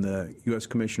on the U.S.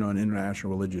 Commission on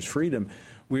International Religious Freedom,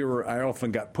 I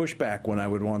often got pushback when I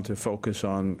would want to focus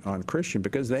on Christian,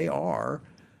 because they are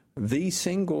the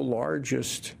single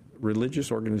largest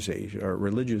religious organization or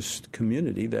religious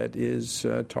community that is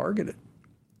targeted.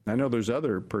 I know there's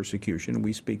other persecution.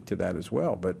 We speak to that as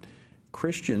well, but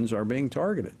Christians are being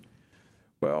targeted.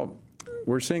 Well,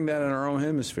 we're seeing that in our own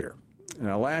hemisphere.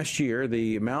 Now, last year,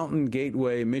 the Mountain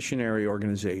Gateway Missionary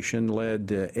Organization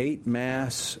led 8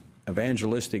 mass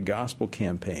evangelistic gospel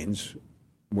campaigns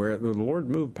where the Lord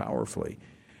moved powerfully,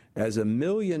 as 1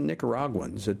 million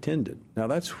Nicaraguans attended. Now,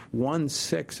 that's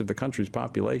 1/6 of the country's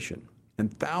population,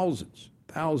 and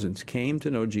thousands came to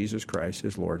know Jesus Christ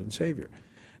as Lord and Savior.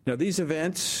 Now, these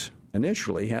events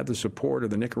initially had the support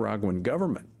of the Nicaraguan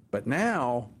government, but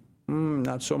now,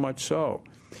 not so much so.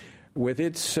 With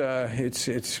it's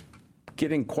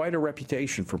getting quite a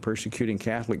reputation for persecuting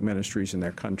Catholic ministries in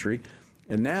their country,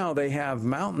 and now they have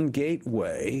Mountain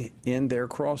Gateway in their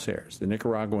crosshairs. The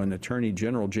Nicaraguan Attorney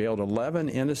General jailed 11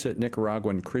 innocent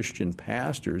Nicaraguan Christian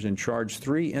pastors and charged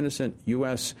 3 innocent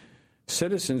U.S.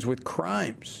 citizens with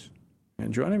crimes.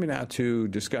 And joining me now to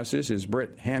discuss this is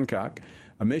Britt Hancock,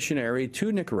 a missionary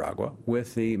to Nicaragua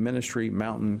with the ministry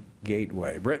Mountain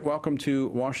Gateway. Britt, welcome to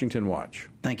Washington Watch.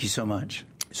 Thank you so much.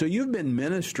 So you've been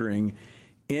ministering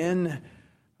in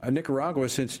Nicaragua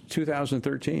since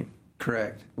 2013.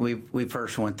 Correct. We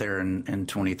first went there in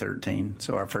 2013,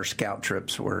 so our first scout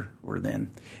trips were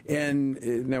then.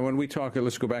 And now, when we talk,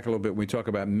 let's go back a little bit. When we talk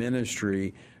about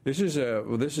ministry, this is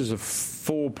a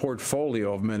full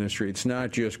portfolio of ministry. It's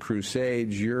not just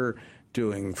crusades. You're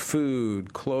doing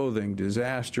food, clothing,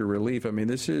 disaster relief. I mean,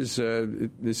 this is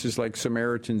like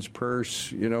Samaritan's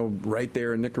Purse, right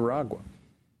there in Nicaragua.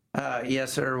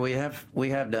 Yes, sir. We have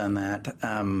done that.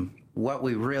 What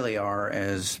we really are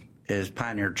is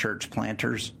pioneer church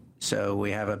planters. So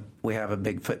we have a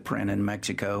big footprint in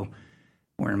Mexico.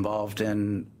 We're involved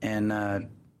in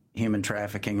human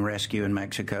trafficking rescue in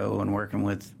Mexico and working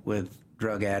with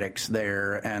drug addicts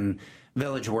there, and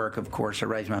village work, of course. I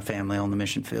raised my family on the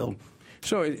mission field.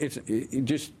 So it's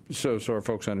just so our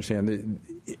folks understand that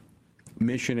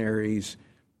missionaries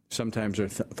sometimes are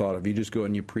thought of. You just go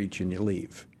and you preach and you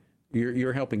leave.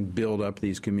 You're helping build up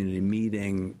these community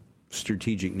meeting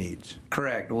strategic needs.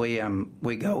 Correct. We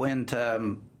go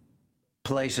into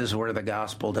places where the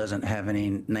gospel doesn't have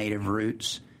any native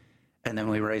roots, and then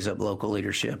we raise up local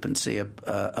leadership and see a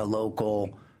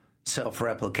local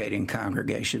self-replicating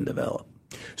congregation develop.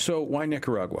 So why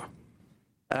Nicaragua?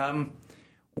 My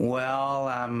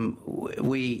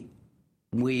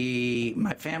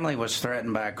family was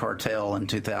threatened by a cartel in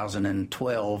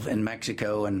 2012 in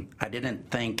Mexico, and I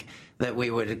didn't think that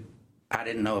I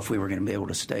didn't know if we were going to be able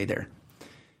to stay there.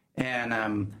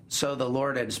 And so the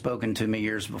Lord had spoken to me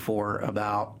years before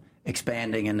about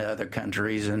expanding into other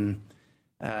countries, and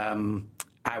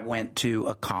I went to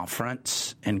a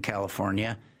conference in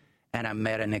California, and I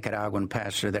met a Nicaraguan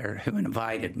pastor there who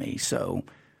invited me. So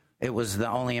it was the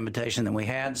only invitation that we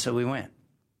had, so we went.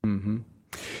 Mm-hmm.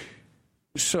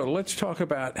 So let's talk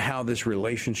about how this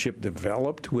relationship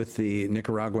developed with the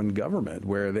Nicaraguan government,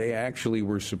 where they actually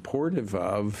were supportive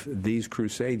of these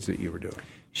crusades that you were doing.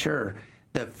 Sure.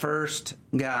 The first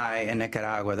guy in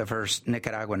Nicaragua, the first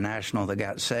Nicaraguan national that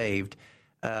got saved,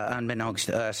 unbeknownst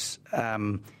to us,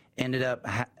 ended up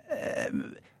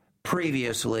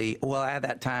previously, well, at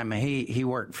that time, he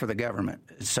worked for the government.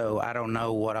 So I don't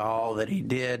know what all that he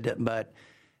did, but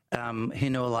he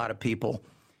knew a lot of people.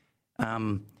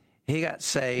 He got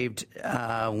saved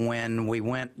when we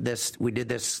did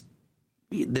this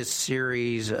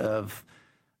series of,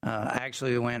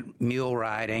 actually we went mule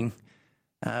riding,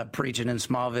 preaching in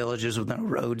small villages with no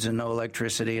roads and no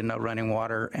electricity and no running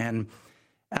water. And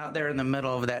out there in the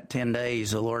middle of that 10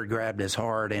 days, the Lord grabbed his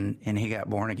heart and he got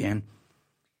born again.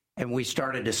 And we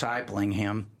started discipling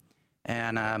him.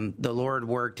 And the Lord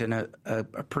worked in a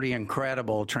pretty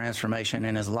incredible transformation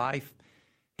in his life.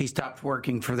 He stopped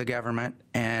working for the government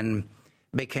and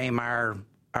became our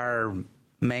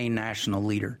main national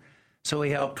leader. So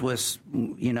he helped us,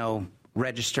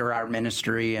 register our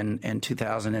ministry in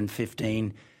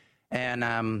 2015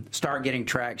 and start getting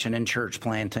traction in church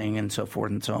planting and so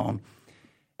forth and so on.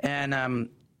 And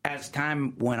as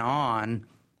time went on,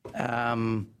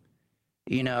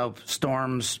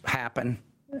 storms happen.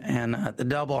 And the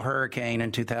double hurricane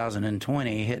in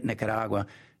 2020 hit Nicaragua.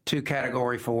 2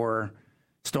 Category 4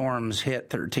 storms hit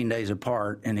 13 days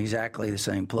apart in exactly the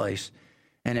same place.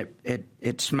 And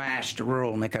it smashed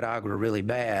rural Nicaragua really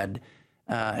bad,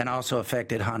 and also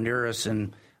affected Honduras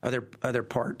and other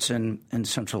parts in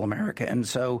Central America. And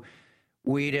so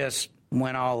we just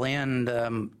went all in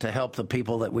to help the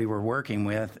people that we were working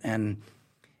with. And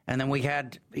then we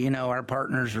had, our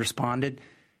partners responded,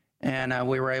 and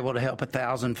we were able to help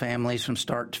 1,000 families from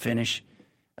start to finish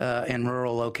in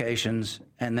rural locations.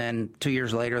 And then 2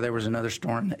 years later, there was another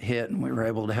storm that hit, and we were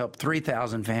able to help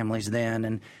 3,000 families then.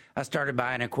 And I started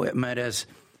buying equipment as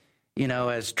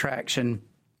traction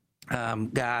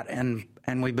got,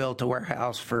 and we built a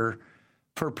warehouse for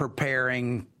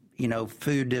preparing,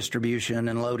 food distribution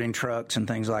and loading trucks and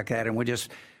things like that. And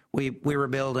we were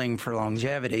building for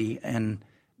longevity and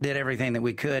did everything that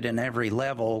we could in every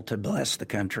level to bless the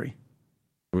country.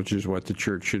 Which is what the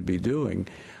church should be doing.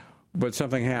 But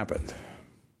something happened.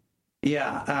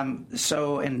 Yeah.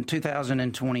 So in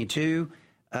 2022,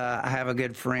 I have a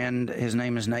good friend. His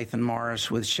name is Nathan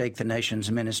Morris with Shake the Nations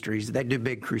Ministries. They do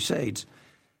big crusades.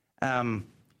 I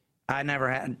never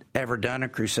had ever done a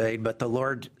crusade, but the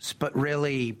Lord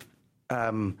really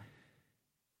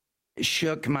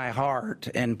shook my heart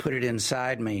and put it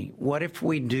inside me. What if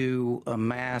we do a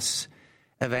mass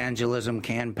evangelism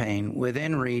campaign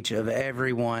within reach of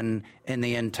everyone in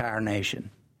the entire nation?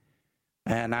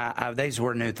 And these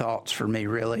were new thoughts for me,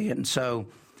 really. And so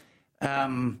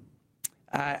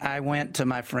I went to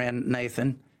my friend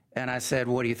Nathan and I said,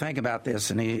 "What do you think about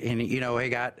this?" And he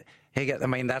got. I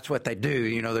mean, that's what they do.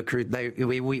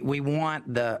 We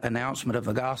want the announcement of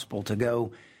the gospel to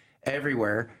go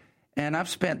everywhere. And I've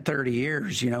spent 30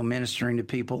 years, ministering to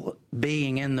people,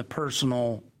 being in the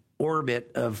personal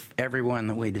orbit of everyone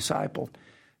that we discipled.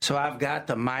 So I've got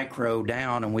the micro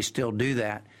down, and we still do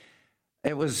that.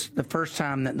 It was the first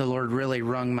time that the Lord really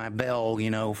rung my bell,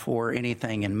 for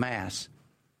anything in mass.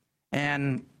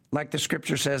 And like the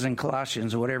scripture says in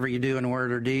Colossians, whatever you do in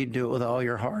word or deed, do it with all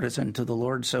your heart as unto the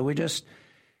Lord. So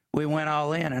we went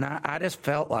all in, and I just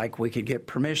felt like we could get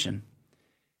permission.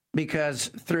 Because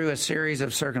through a series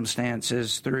of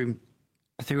circumstances, through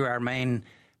our main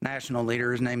national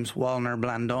leader, his name's Walner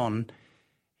Blandon,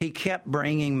 he kept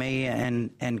bringing me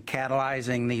and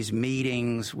catalyzing these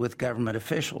meetings with government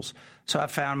officials. So I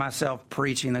found myself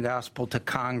preaching the gospel to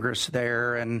Congress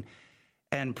there and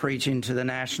preaching to the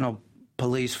National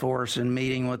Police Force and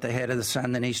meeting with the head of the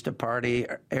Sandinista Party,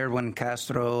 Erwin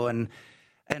Castro, and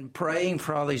praying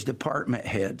for all these department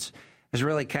heads. It was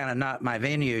really kind of not my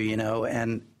venue,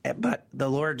 but the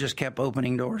Lord just kept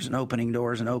opening doors and opening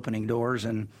doors and opening doors.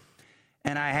 And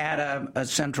I had a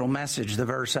central message, the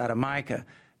verse out of Micah,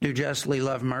 do justly,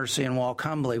 love mercy, and walk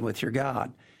humbly with your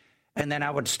God. And then I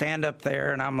would stand up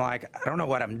there, and I'm like, I don't know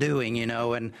what I'm doing,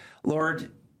 and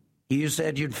Lord, you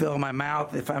said you'd fill my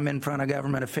mouth if I'm in front of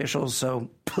government officials, so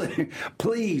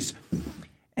please.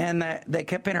 And they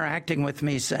kept interacting with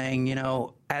me saying,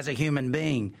 as a human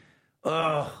being,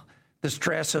 the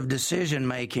stress of decision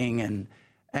making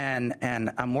and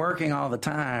I'm working all the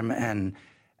time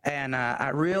and I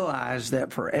realized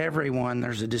that for everyone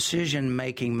there's a decision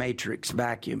making matrix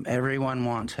vacuum. Everyone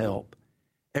wants help.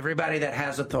 Everybody that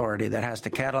has authority, that has to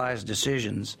catalyze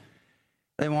decisions,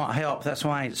 they want help. That's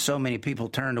why so many people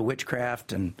turn to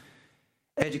witchcraft and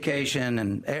education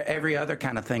and every other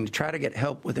kind of thing to try to get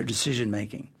help with their decision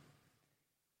making.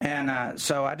 And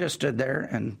so I just stood there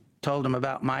and told them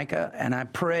about Micah, and I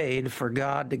prayed for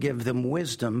God to give them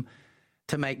wisdom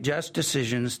to make just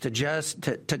decisions,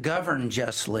 to govern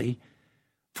justly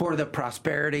for the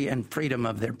prosperity and freedom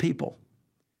of their people.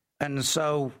 And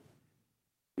so,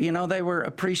 they were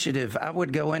appreciative. I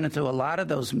would go into a lot of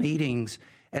those meetings,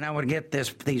 and I would get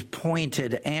these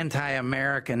pointed,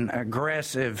 anti-American,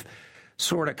 aggressive,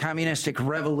 sort of communistic,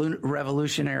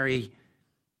 revolutionary,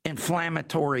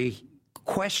 inflammatory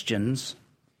questions.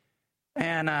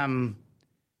 And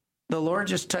the Lord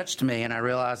just touched me, and I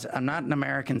realized I'm not an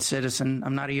American citizen.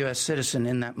 I'm not a U.S. citizen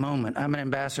in that moment. I'm an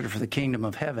ambassador for the kingdom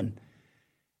of heaven.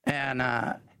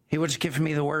 And he would just give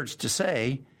me the words to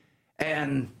say,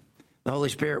 and the Holy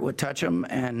Spirit would touch them.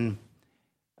 And,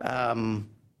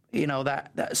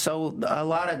 so a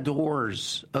lot of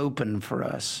doors open for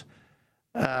us.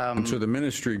 So the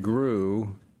ministry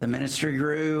grew. The ministry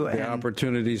grew. The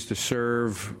opportunities to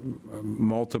serve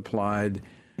multiplied.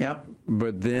 Yep.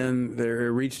 But then they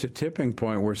reached a tipping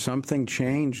point where something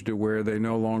changed to where they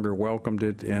no longer welcomed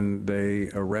it, and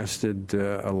they arrested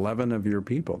 11 of your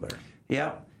people there.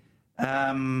 Yep.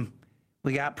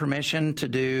 We got permission to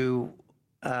do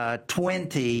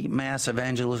 20 mass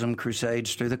evangelism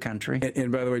crusades through the country.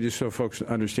 And by the way, just so folks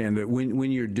understand that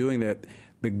when you're doing that,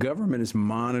 the government is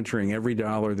monitoring every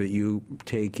dollar that you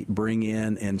bring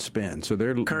in and spend. So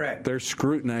correct. They're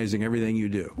scrutinizing everything you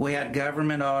do. We had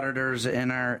government auditors in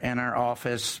our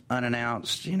office,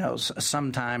 unannounced.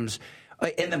 Sometimes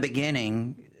in the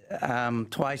beginning,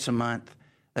 twice a month,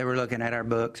 they were looking at our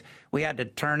books. We had to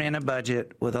turn in a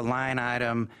budget with a line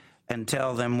item and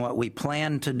tell them what we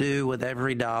planned to do with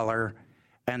every dollar,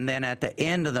 and then at the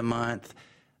end of the month,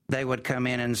 they would come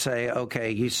in and say,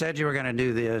 "Okay, you said you were going to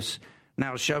do this.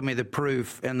 Now show me the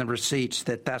proof and the receipts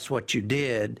that that's what you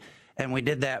did." And we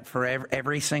did that for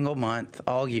every single month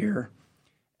all year.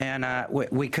 And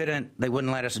we couldn't, they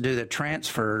wouldn't let us do the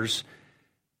transfers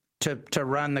to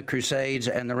run the crusades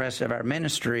and the rest of our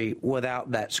ministry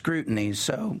without that scrutiny.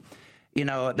 So, you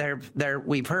know,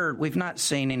 we've not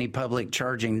seen any public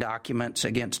charging documents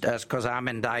against us, because I'm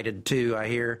indicted too. I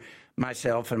hear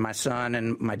myself and my son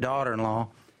and my daughter-in-law,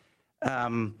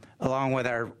 along with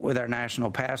our national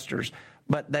pastors.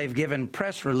 But they've given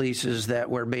press releases that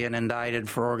we're being indicted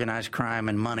for organized crime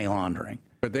and money laundering.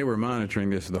 But they were monitoring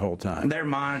this the whole time. They're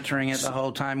monitoring it the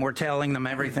whole time. We're telling them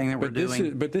everything that we're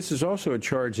doing. But this is also a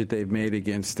charge that they've made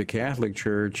against the Catholic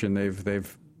Church, and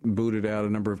they've booted out a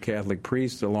number of Catholic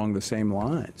priests along the same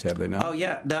lines, have they not? Oh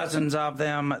yeah, dozens of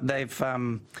them. They've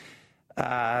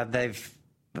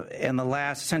in the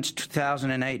last, since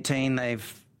 2018,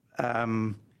 they've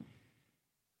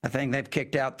I think they've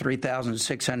kicked out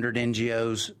 3,600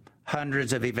 NGOs,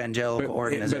 hundreds of evangelical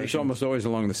organizations. But it's almost always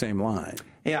along the same line.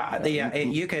 Yeah,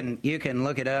 you can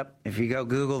look it up. If you go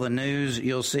Google the news,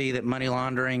 you'll see that money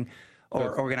laundering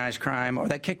or organized crime, or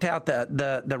they kicked out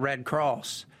the Red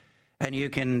Cross, and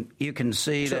you can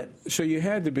see that. So you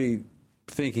had to be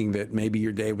thinking that maybe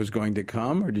your day was going to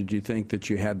come, or did you think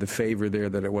that you had the favor there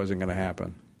that it wasn't going to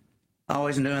happen? I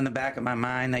always knew in the back of my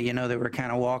mind that, you know, that we're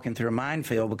kind of walking through a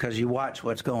minefield, because you watch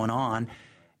what's going on.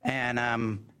 And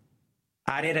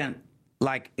I didn't,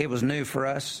 it was new for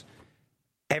us.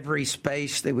 Every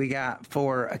space that we got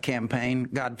for a campaign,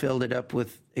 God filled it up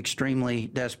with extremely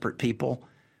desperate people.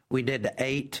 We did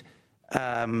 8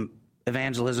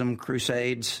 evangelism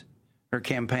crusades, or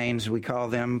campaigns, we call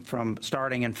them, from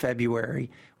starting in February.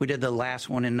 We did the last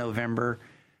one in November.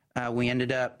 We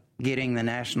ended up getting the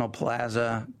national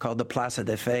plaza called the Plaza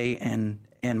de Fe in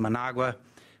Managua.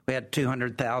 We had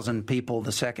 200,000 people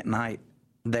the second night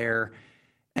there.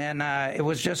 And it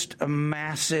was just a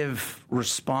massive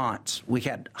response. We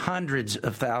had hundreds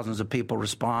of thousands of people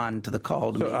respond to the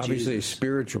call to meet Jesus. Obviously a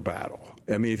spiritual battle.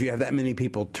 I mean, if you have that many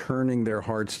people turning their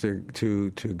hearts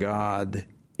to God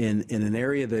in an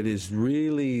area that is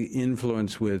really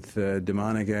influenced with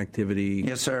demonic activity.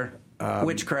 Yes, sir.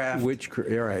 Witchcraft.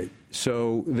 All right.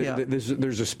 So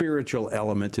there's a spiritual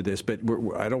element to this, but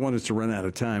I don't want us to run out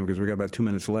of time, because we've got about 2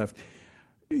 minutes left.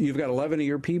 You've got 11 of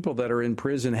your people that are in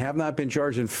prison, have not been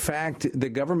charged. In fact, the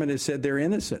government has said they're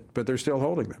innocent, but they're still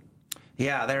holding them.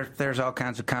 Yeah, there's all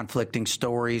kinds of conflicting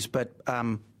stories, but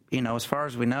you know, as far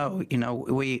as we know, you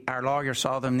know, our lawyer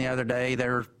saw them the other day.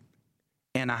 They're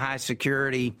in a high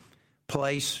security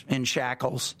place in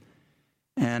shackles,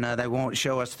 and they won't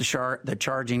show us the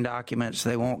charging documents.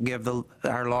 They won't give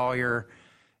our lawyer,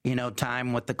 you know,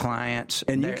 time with the clients.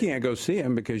 And you can't go see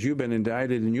them because you've been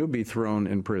indicted and you'll be thrown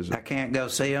in prison. I can't go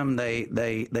see them.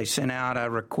 They sent out a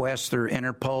request through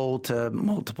Interpol to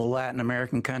multiple Latin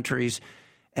American countries,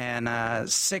 and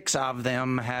 6 of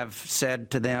them have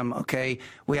said to them, okay,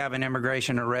 we have an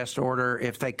immigration arrest order.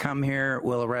 If they come here,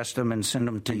 we'll arrest them and send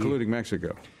them to you.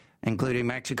 Including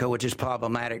Mexico, which is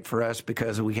problematic for us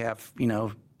because we have, you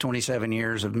know, 27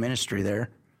 years of ministry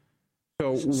there.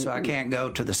 So I can't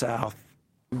go to the South.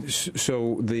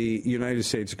 So the United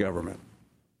States government,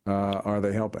 are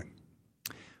they helping?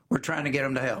 We're trying to get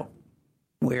them to help.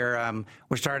 We're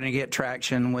starting to get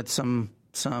traction with some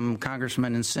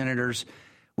congressmen and senators.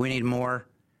 We need more.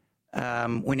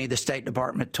 We need the State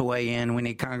Department to weigh in. We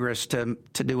need Congress to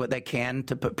do what they can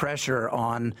to put pressure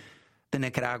on the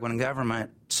Nicaraguan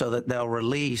government so that they'll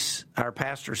release our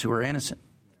pastors who are innocent.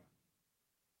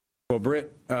 Well,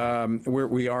 Britt,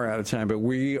 we are out of time, but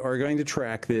we are going to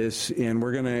track this, and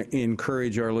we're going to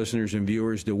encourage our listeners and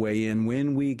viewers to weigh in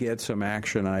when we get some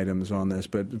action items on this.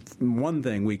 But one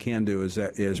thing we can do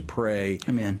is pray.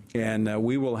 Amen. And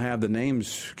we will have the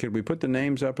names. Could we put the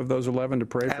names up of those 11 to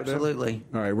pray for them? Absolutely.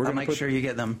 All right. I'll make sure you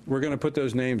get them. We're going to put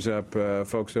those names up,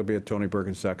 folks. They'll be at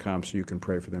TonyPerkins.com so you can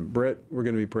pray for them. Britt, we're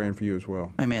going to be praying for you as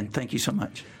well. Amen. Thank you so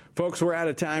much. Folks, we're out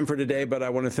of time for today, but I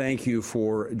want to thank you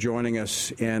for joining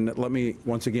us. And let me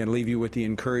once again leave you with the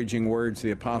encouraging words of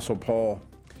the Apostle Paul.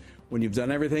 When you've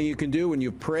done everything you can do, when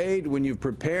you've prayed, when you've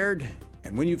prepared,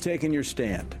 and when you've taken your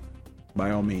stand,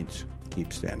 by all means,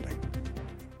 keep standing.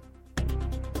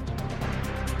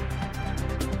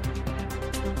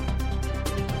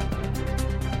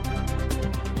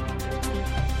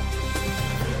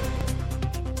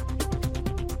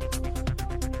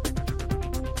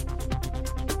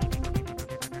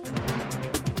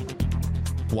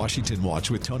 Washington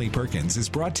Watch with Tony Perkins is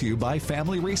brought to you by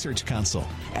Family Research Council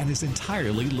and is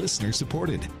entirely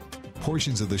listener-supported.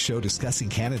 Portions of the show discussing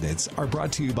candidates are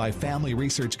brought to you by Family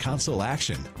Research Council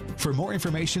Action. For more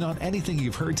information on anything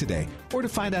you've heard today, or to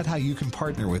find out how you can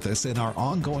partner with us in our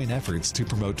ongoing efforts to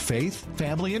promote faith,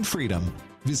 family, and freedom,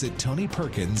 visit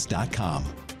TonyPerkins.com.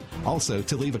 Also,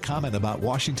 to leave a comment about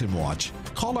Washington Watch,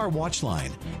 call our watch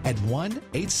line at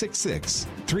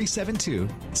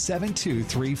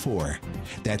 1-866-372-7234.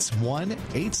 That's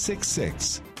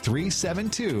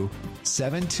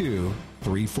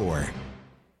 1-866-372-7234.